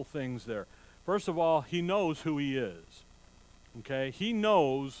a couple things there. First of all, he knows who he is. Okay? He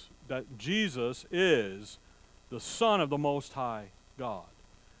knows that Jesus is the Son of the Most High God.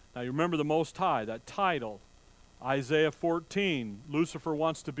 Now, you remember the Most High, that title. Isaiah 14, Lucifer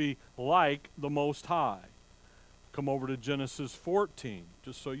wants to be like the Most High. Come over to Genesis 14,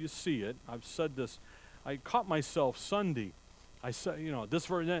 just so you see it. I've said this. I caught myself Sunday. I said, this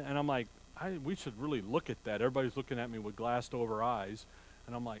verse, and I'm like, we should really look at that. Everybody's looking at me with glassed over eyes.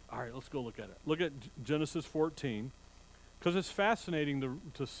 And I'm like, all right, let's go look at it. Look at Genesis 14, because it's fascinating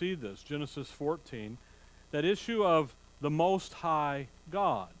to see this. Genesis 14, that issue of the Most High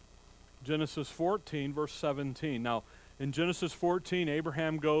God. Genesis 14, verse 17. Now, in Genesis 14,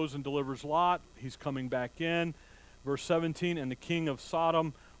 Abraham goes and delivers Lot. He's coming back in. Verse 17, and the king of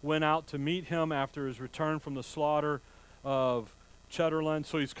Sodom went out to meet him after his return from the slaughter of Chedorlaomer.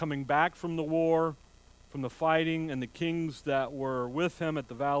 So he's coming back from the war, from the fighting, and the kings that were with him at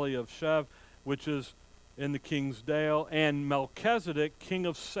the valley of Shev, which is in the King's Dale, and Melchizedek, king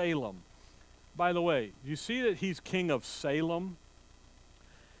of Salem. By the way, you see that he's king of Salem?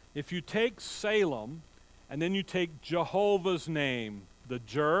 If you take Salem, and then you take Jehovah's name, the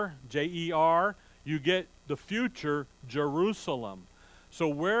Jer, you get the future Jerusalem. So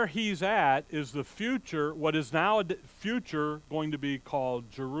where he's at is the future, what is now a future going to be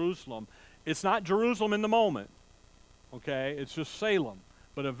called Jerusalem. It's not Jerusalem in the moment, okay? It's just Salem.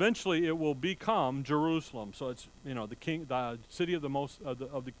 But eventually it will become Jerusalem. So it's, the city of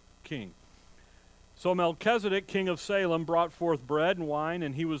the king. So Melchizedek, king of Salem, brought forth bread and wine,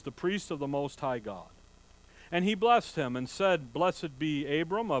 and he was the priest of the Most High God. And he blessed him and said, Blessed be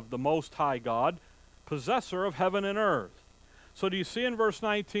Abram of the Most High God, possessor of heaven and earth. So do you see in verse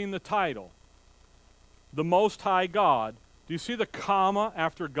 19 the title? The Most High God. Do you see the comma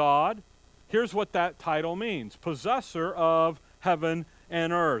after God? Here's what that title means. Possessor of heaven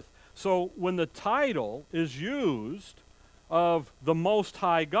and earth. So when the title is used of the Most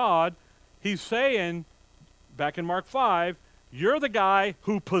High God, he's saying, back in Mark 5, you're the guy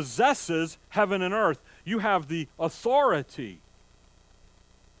who possesses heaven and earth. You have the authority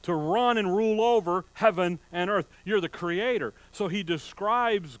to run and rule over heaven and earth. You're the creator. So he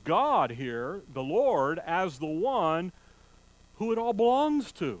describes God here, the Lord, as the one who it all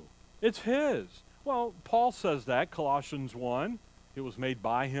belongs to. It's his. Well, Paul says that, Colossians 1. It was made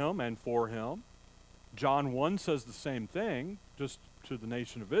by him and for him. John 1 says the same thing, just to the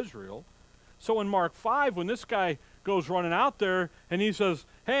nation of Israel. So in Mark 5, when this guy goes running out there and he says,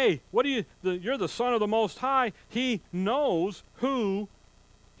 hey, you're the Son of the Most High, he knows who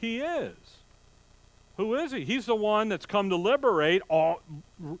he is. Who is he? He's the one that's come to liberate,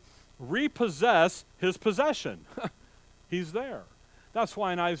 repossess his possession. He's there. That's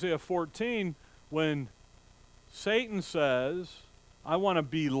why in Isaiah 14, when Satan says, I want to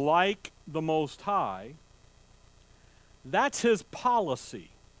be like the Most High, that's his policy.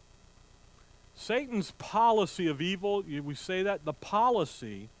 Satan's policy of evil, we say that, the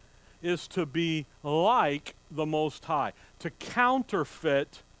policy is to be like the Most High, to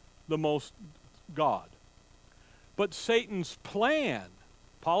counterfeit the Most God. But Satan's plan,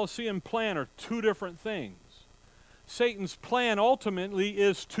 policy and plan are two different things. Satan's plan ultimately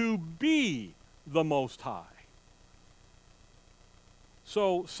is to be the Most High.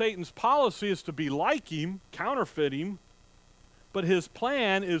 So Satan's policy is to be like him, counterfeit him, but his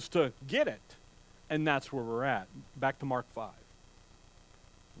plan is to get it. And that's where we're at. Back to Mark 5.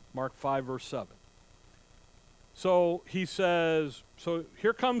 Mark 5, verse 7. So he says, so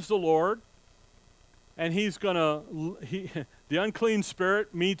here comes the Lord, and he's going to, the unclean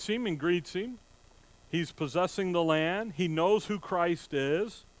spirit meets him and greets him. He's possessing the land. He knows who Christ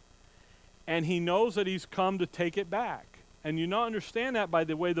is, and he knows that he's come to take it back. And you not understand that by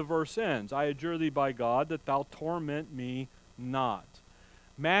the way the verse ends. I adjure thee by God that thou torment me not.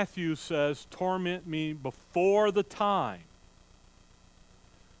 Matthew says, torment me before the time.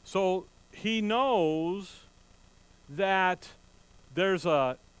 So he knows that there's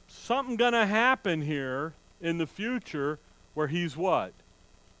something going to happen here in the future where he's what?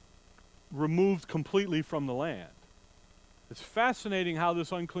 Removed completely from the land. It's fascinating how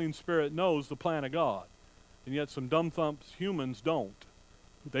this unclean spirit knows the plan of God. And yet some dumb-thumbs humans don't.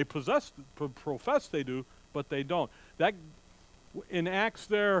 They profess they do, but they don't. That in Acts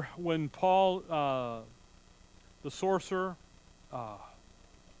there, when Paul, the sorcerer,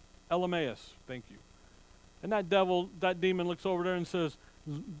 Elymas, thank you. And that demon looks over there and says,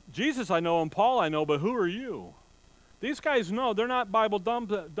 Jesus I know and Paul I know, but who are you? These guys know. They're not Bible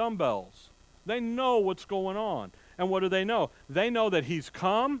dumbbells. They know what's going on. And what do they know? They know that he's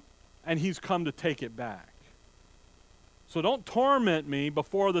come, and he's come to take it back. So don't torment me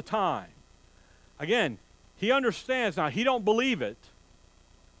before the time. Again, he understands. Now, he don't believe it.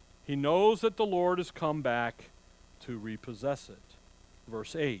 He knows that the Lord has come back to repossess it.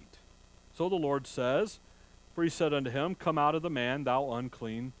 Verse 8. So the Lord says, For he said unto him, Come out of the man, thou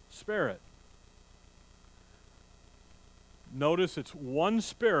unclean spirit. Notice it's one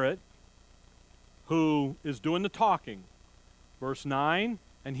spirit who is doing the talking. Verse 9,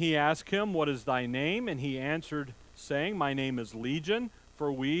 and he asked him, What is thy name? And he answered, saying, My name is Legion,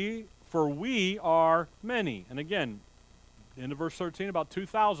 for we are many. And again, into verse 13, about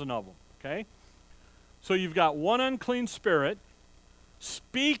 2,000 of them. Okay? So you've got one unclean spirit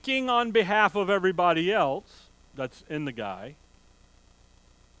speaking on behalf of everybody else that's in the guy.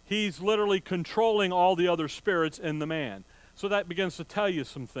 He's literally controlling all the other spirits in the man. So that begins to tell you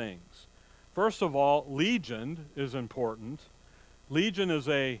some things. First of all, legion is important. Legion is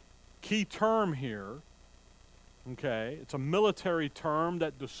a key term here. Okay? It's a military term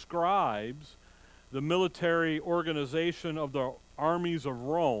that describes the military organization of the armies of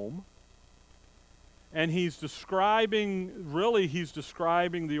Rome. And he's describing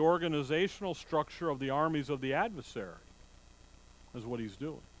the organizational structure of the armies of the adversary, is what he's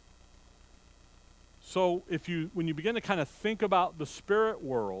doing. So when you begin to kind of think about the spirit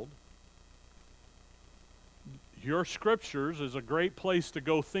world, your scriptures is a great place to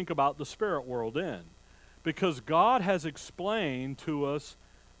go think about the spirit world in. Because God has explained to us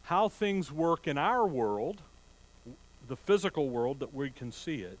how things work in our world, the physical world that we can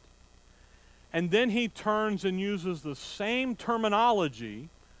see it. And then he turns and uses the same terminology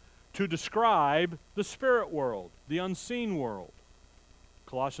to describe the spirit world, the unseen world.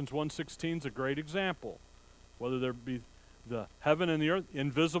 Colossians 1:16 is a great example. Whether there be the heaven and the earth,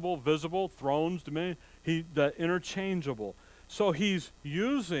 invisible, visible, thrones, dominion, the interchangeable. So he's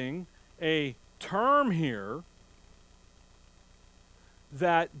using a term here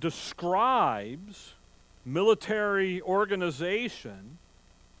that describes military organization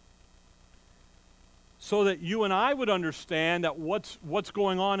so that you and I would understand that what's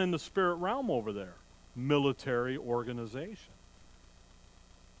going on in the spirit realm over there. Military organization.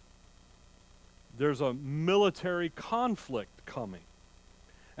 There's a military conflict coming.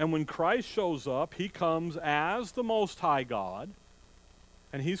 And when Christ shows up, he comes as the Most High God,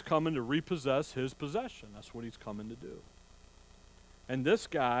 and he's coming to repossess his possession. That's what he's coming to do. And this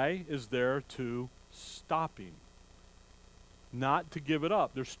guy is there to stop him, not to give it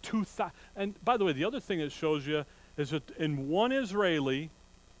up. There's 2,000. And by the way, the other thing it shows you is that in one Israeli,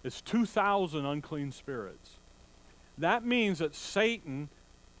 it's 2,000 unclean spirits. That means that Satan,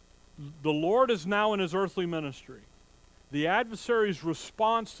 the Lord is now in his earthly ministry. The adversary's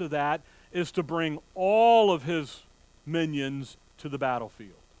response to that is to bring all of his minions to the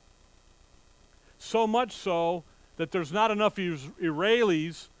battlefield. So much so that there's not enough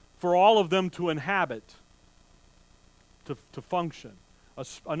Israelis for all of them to inhabit, to function.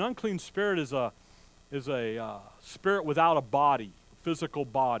 An unclean spirit is a spirit without a body, physical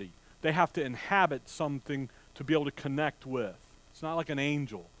body. They have to inhabit something to be able to connect with. It's not like an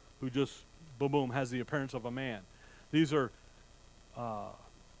angel who just, boom, boom, has the appearance of a man. These are,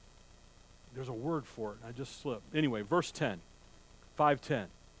 there's a word for it. I just slipped. Anyway, verse 10, 5:10.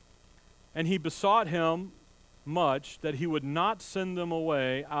 And he besought him much that he would not send them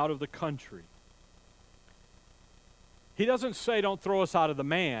away out of the country. He doesn't say, don't throw us out of the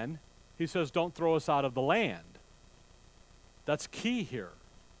man. He says, don't throw us out of the land. That's key here.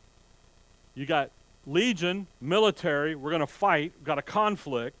 You got legion, military, we're going to fight, we've got a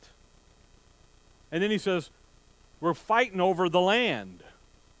conflict. And then he says, we're fighting over the land.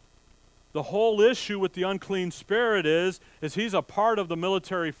 The whole issue with the unclean spirit is he's a part of the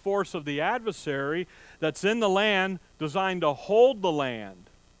military force of the adversary that's in the land, designed to hold the land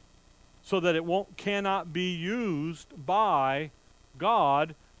so that it cannot be used by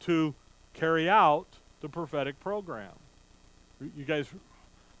God to carry out the prophetic program. You guys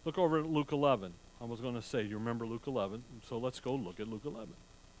look over at Luke 11. I was going to say, you remember Luke 11? So let's go look at Luke 11.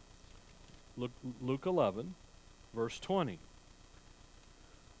 Luke 11, verse 20.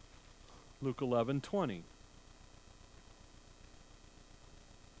 Luke 11:20.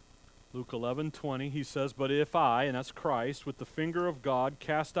 Luke 11:20, he says, but if I, and that's Christ, with the finger of God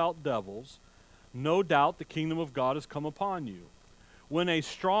cast out devils, no doubt the kingdom of God has come upon you. When a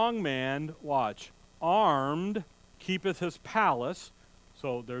strong man, watch, armed, keepeth his palace,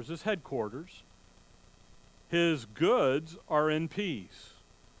 so there's his headquarters, his goods are in peace.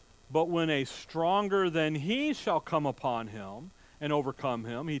 But when a stronger than he shall come upon him, and overcome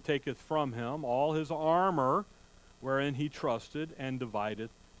him, he taketh from him all his armor wherein he trusted, and divideth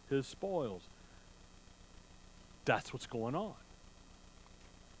his spoils. That's what's going on.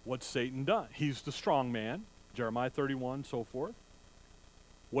 What's Satan done? He's the strong man, Jeremiah 31, so forth.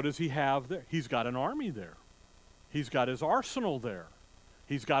 What does he have there? He's got an army there. He's got his arsenal there.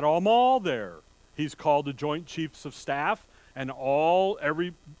 He's got them all there. He's called the Joint Chiefs of Staff, and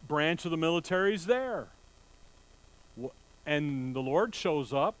every branch of the military is there. And the Lord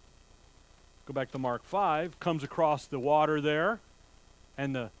shows up, go back to Mark 5, comes across the water there,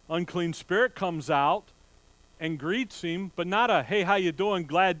 and the unclean spirit comes out and greets him, but not a, hey, how you doing,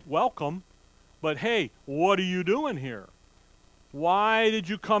 glad, welcome, but hey, what are you doing here? Why did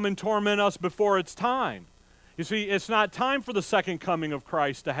you come and torment us before it's time? You see, it's not time for the second coming of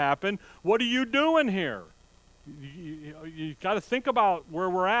Christ to happen. What are you doing here? You got to think about where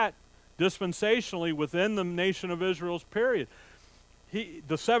we're at dispensationally within the nation of Israel's period. The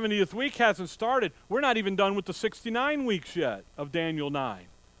 70th week hasn't started. We're not even done with the 69 weeks yet of Daniel 9.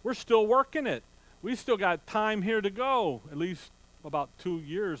 We're still working it. We still got time here to go, at least about 2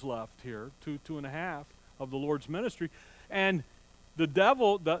 years left here, two and a half of the Lord's ministry. And the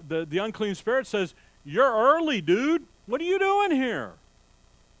devil, the unclean spirit says, you're early, dude. What are you doing here?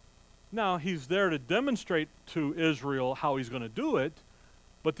 Now, he's there to demonstrate to Israel how he's going to do it,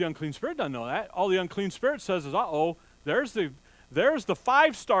 but the unclean spirit doesn't know that. All the unclean spirit says is, uh-oh, there's the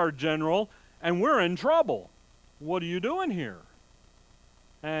 5-star general, and we're in trouble. What are you doing here?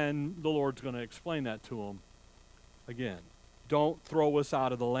 And the Lord's going to explain that to him again. Don't throw us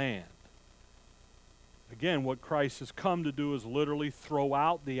out of the land. Again, what Christ has come to do is literally throw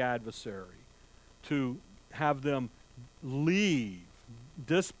out the adversary, to have them leave,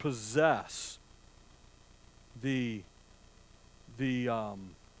 dispossess the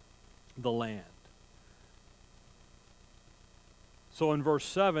land. So in verse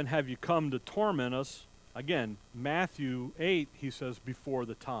 7, have you come to torment us? Again, Matthew 8, he says, before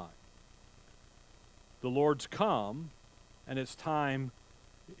the time. The Lord's come, and it's time.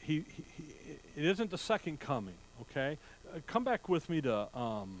 It isn't the second coming, okay? Come back with me to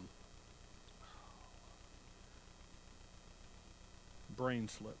brain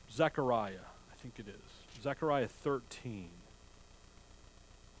slip. Zechariah, I think it is. Zechariah 13.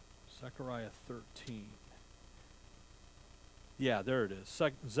 Zechariah 13. Yeah, there it is.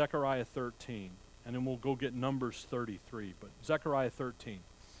 Zechariah 13. And then we'll go get Numbers 33. But Zechariah 13,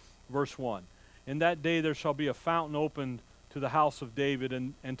 verse 1. In that day there shall be a fountain opened to the house of David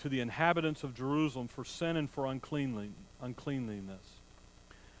and to the inhabitants of Jerusalem for sin and for uncleanliness.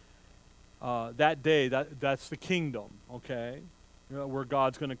 That day, that's the kingdom, okay? Where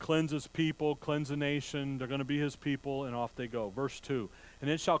God's going to cleanse his people, cleanse the nation. They're going to be his people, and off they go. Verse 2. And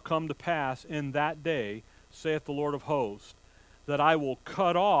it shall come to pass in that day, saith the Lord of hosts, that I will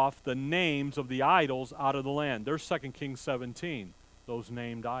cut off the names of the idols out of the land. There's 2 Kings 17, those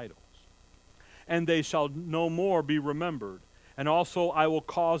named idols. And they shall no more be remembered. And also I will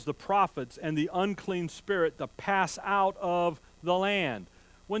cause the prophets and the unclean spirit to pass out of the land.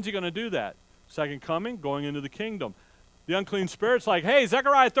 When's he going to do that? Second coming, going into the kingdom. The unclean spirit's like, hey,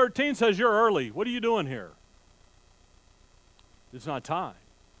 Zechariah 13 says you're early. What are you doing here? It's not time.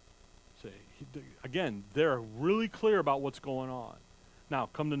 See, again, they're really clear about what's going on. Now,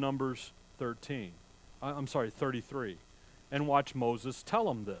 come to Numbers 33. And watch Moses tell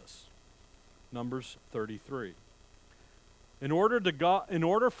them this. Numbers 33. In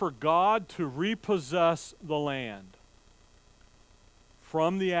order for God to repossess the land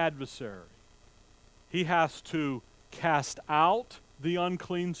from the adversary, he has to cast out the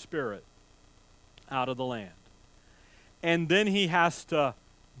unclean spirit out of the land. And then he has to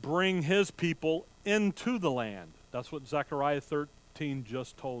bring his people into the land. That's what Zechariah 13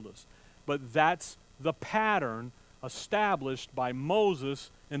 just told us. But that's the pattern established by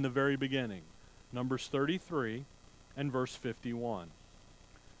Moses in the very beginning. Numbers 33 and verse 51.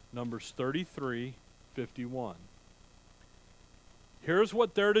 Numbers 33, 51. Here's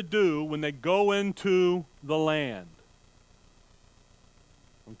what they're to do when they go into the land.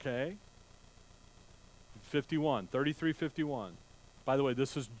 Okay? 33, 51. By the way,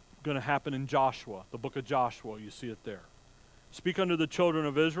 this is going to happen in Joshua, the book of Joshua. You see it there. Speak unto the children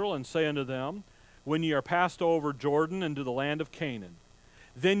of Israel and say unto them, when ye are passed over Jordan into the land of Canaan,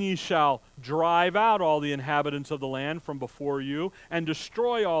 then ye shall drive out all the inhabitants of the land from before you, and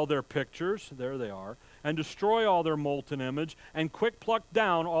destroy all their pictures, there they are, and destroy all their molten image, and quick pluck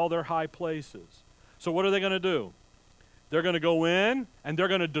down all their high places. So what are they going to do? They're going to go in, and they're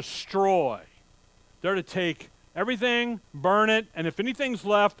going to destroy. They're to take everything, burn it, and if anything's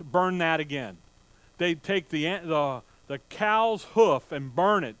left, burn that again. They take the cow's hoof and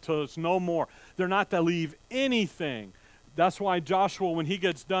burn it till it's no more. They're not to leave anything. That's why Joshua, when he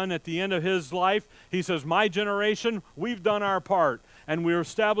gets done at the end of his life, he says, my generation, we've done our part, and we're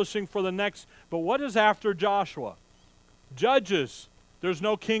establishing for the next. But what is after Joshua? Judges. There's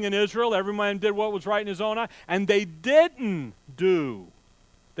no king in Israel. Every man did what was right in his own eye, and they didn't do.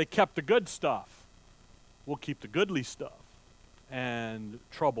 They kept the good stuff. we'll keep the goodly stuff. And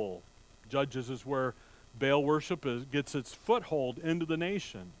trouble. Judges is where Baal worship gets its foothold into the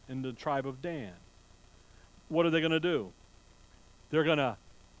nation, in the tribe of Dan. What are they going to do? They're going to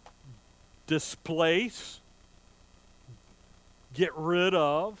displace, get rid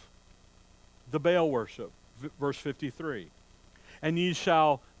of the Baal worship. Verse 53. And ye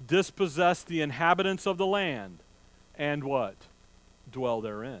shall dispossess the inhabitants of the land, and what? Dwell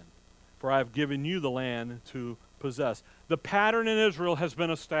therein. For I have given you the land to possess. The pattern in Israel has been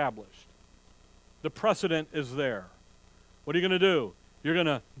established. The precedent is there. What are you going to do? You're going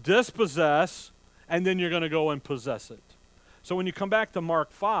to dispossess, and then you're going to go and possess it. So when you come back to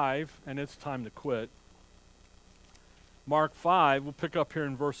Mark 5, and it's time to quit, Mark 5, we'll pick up here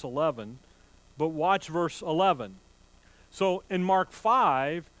in verse 11, but watch verse 11. So in Mark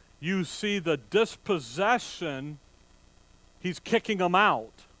 5, you see the dispossession. He's kicking them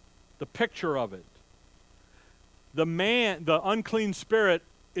out. The picture of it. The man, the unclean spirit,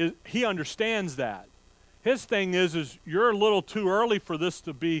 he understands that. His thing is you're a little too early for this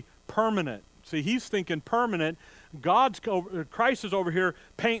to be permanent. See, he's thinking permanent. Christ is over here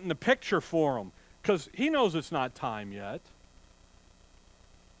painting the picture for him because he knows it's not time yet.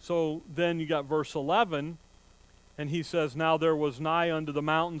 So then you got verse 11, and he says, now there was nigh unto the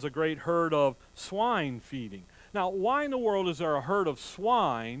mountains a great herd of swine feeding. Now, why in the world is there a herd of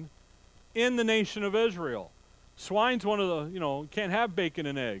swine in the nation of Israel? Swine's one of the, you can't have bacon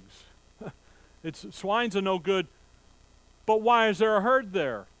and eggs. Swine's a no good. But why is there a herd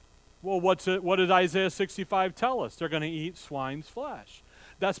there? Well, what does Isaiah 65 tell us? They're going to eat swine's flesh.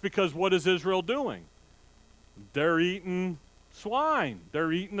 That's because what is Israel doing? They're eating swine.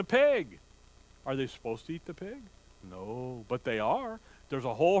 They're eating the pig. Are they supposed to eat the pig? No, but they are. There's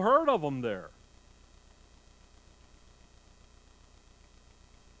a whole herd of them there.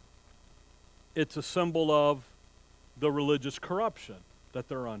 It's a symbol of the religious corruption that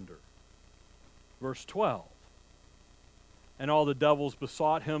they're under. Verse 12. And all the devils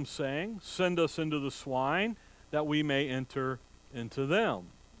besought him, saying, send us into the swine, that we may enter into them.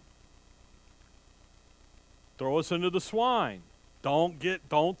 Throw us into the swine.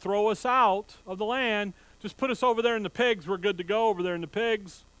 Don't throw us out of the land. Just put us over there in the pigs. We're good to go over there in the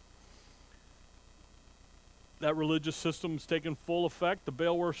pigs. That religious system's taken full effect. The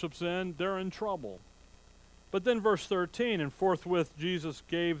Baal worship's in. They're in trouble. But then verse 13, and forthwith Jesus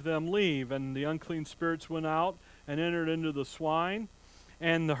gave them leave, and the unclean spirits went out and entered into the swine,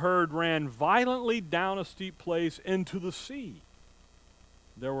 and the herd ran violently down a steep place into the sea.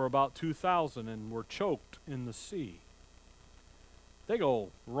 There were about 2,000 and were choked in the sea. They go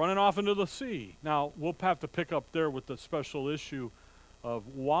running off into the sea. Now, we'll have to pick up there with the special issue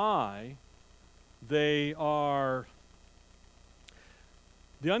of why they are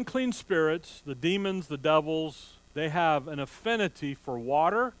the unclean spirits, the demons, the devils. They have an affinity for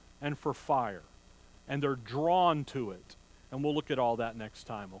water and for fire, and they're drawn to it. And we'll look at all that next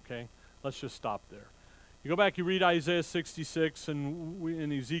time, okay? Let's just stop there. You go back, you read Isaiah 66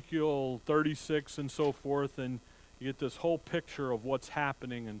 and Ezekiel 36 and so forth, and you get this whole picture of what's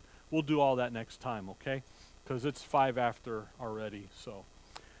happening, and we'll do all that next time, okay? Because it's 5 after already, so.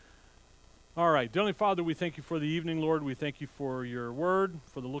 All right, Heavenly Father, we thank you for the evening, Lord. We thank you for your word,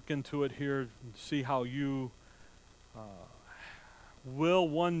 for the look into it here, and see how you will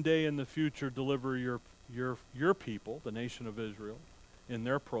one day in the future deliver your people, the nation of Israel, in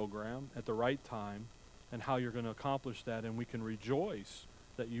their program at the right time, and how you're going to accomplish that, and we can rejoice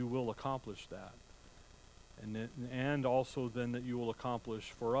that you will accomplish that. And also then that you will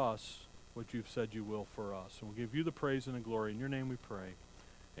accomplish for us what you've said you will for us. And we'll give you the praise and the glory. In your name we pray.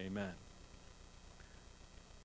 Amen.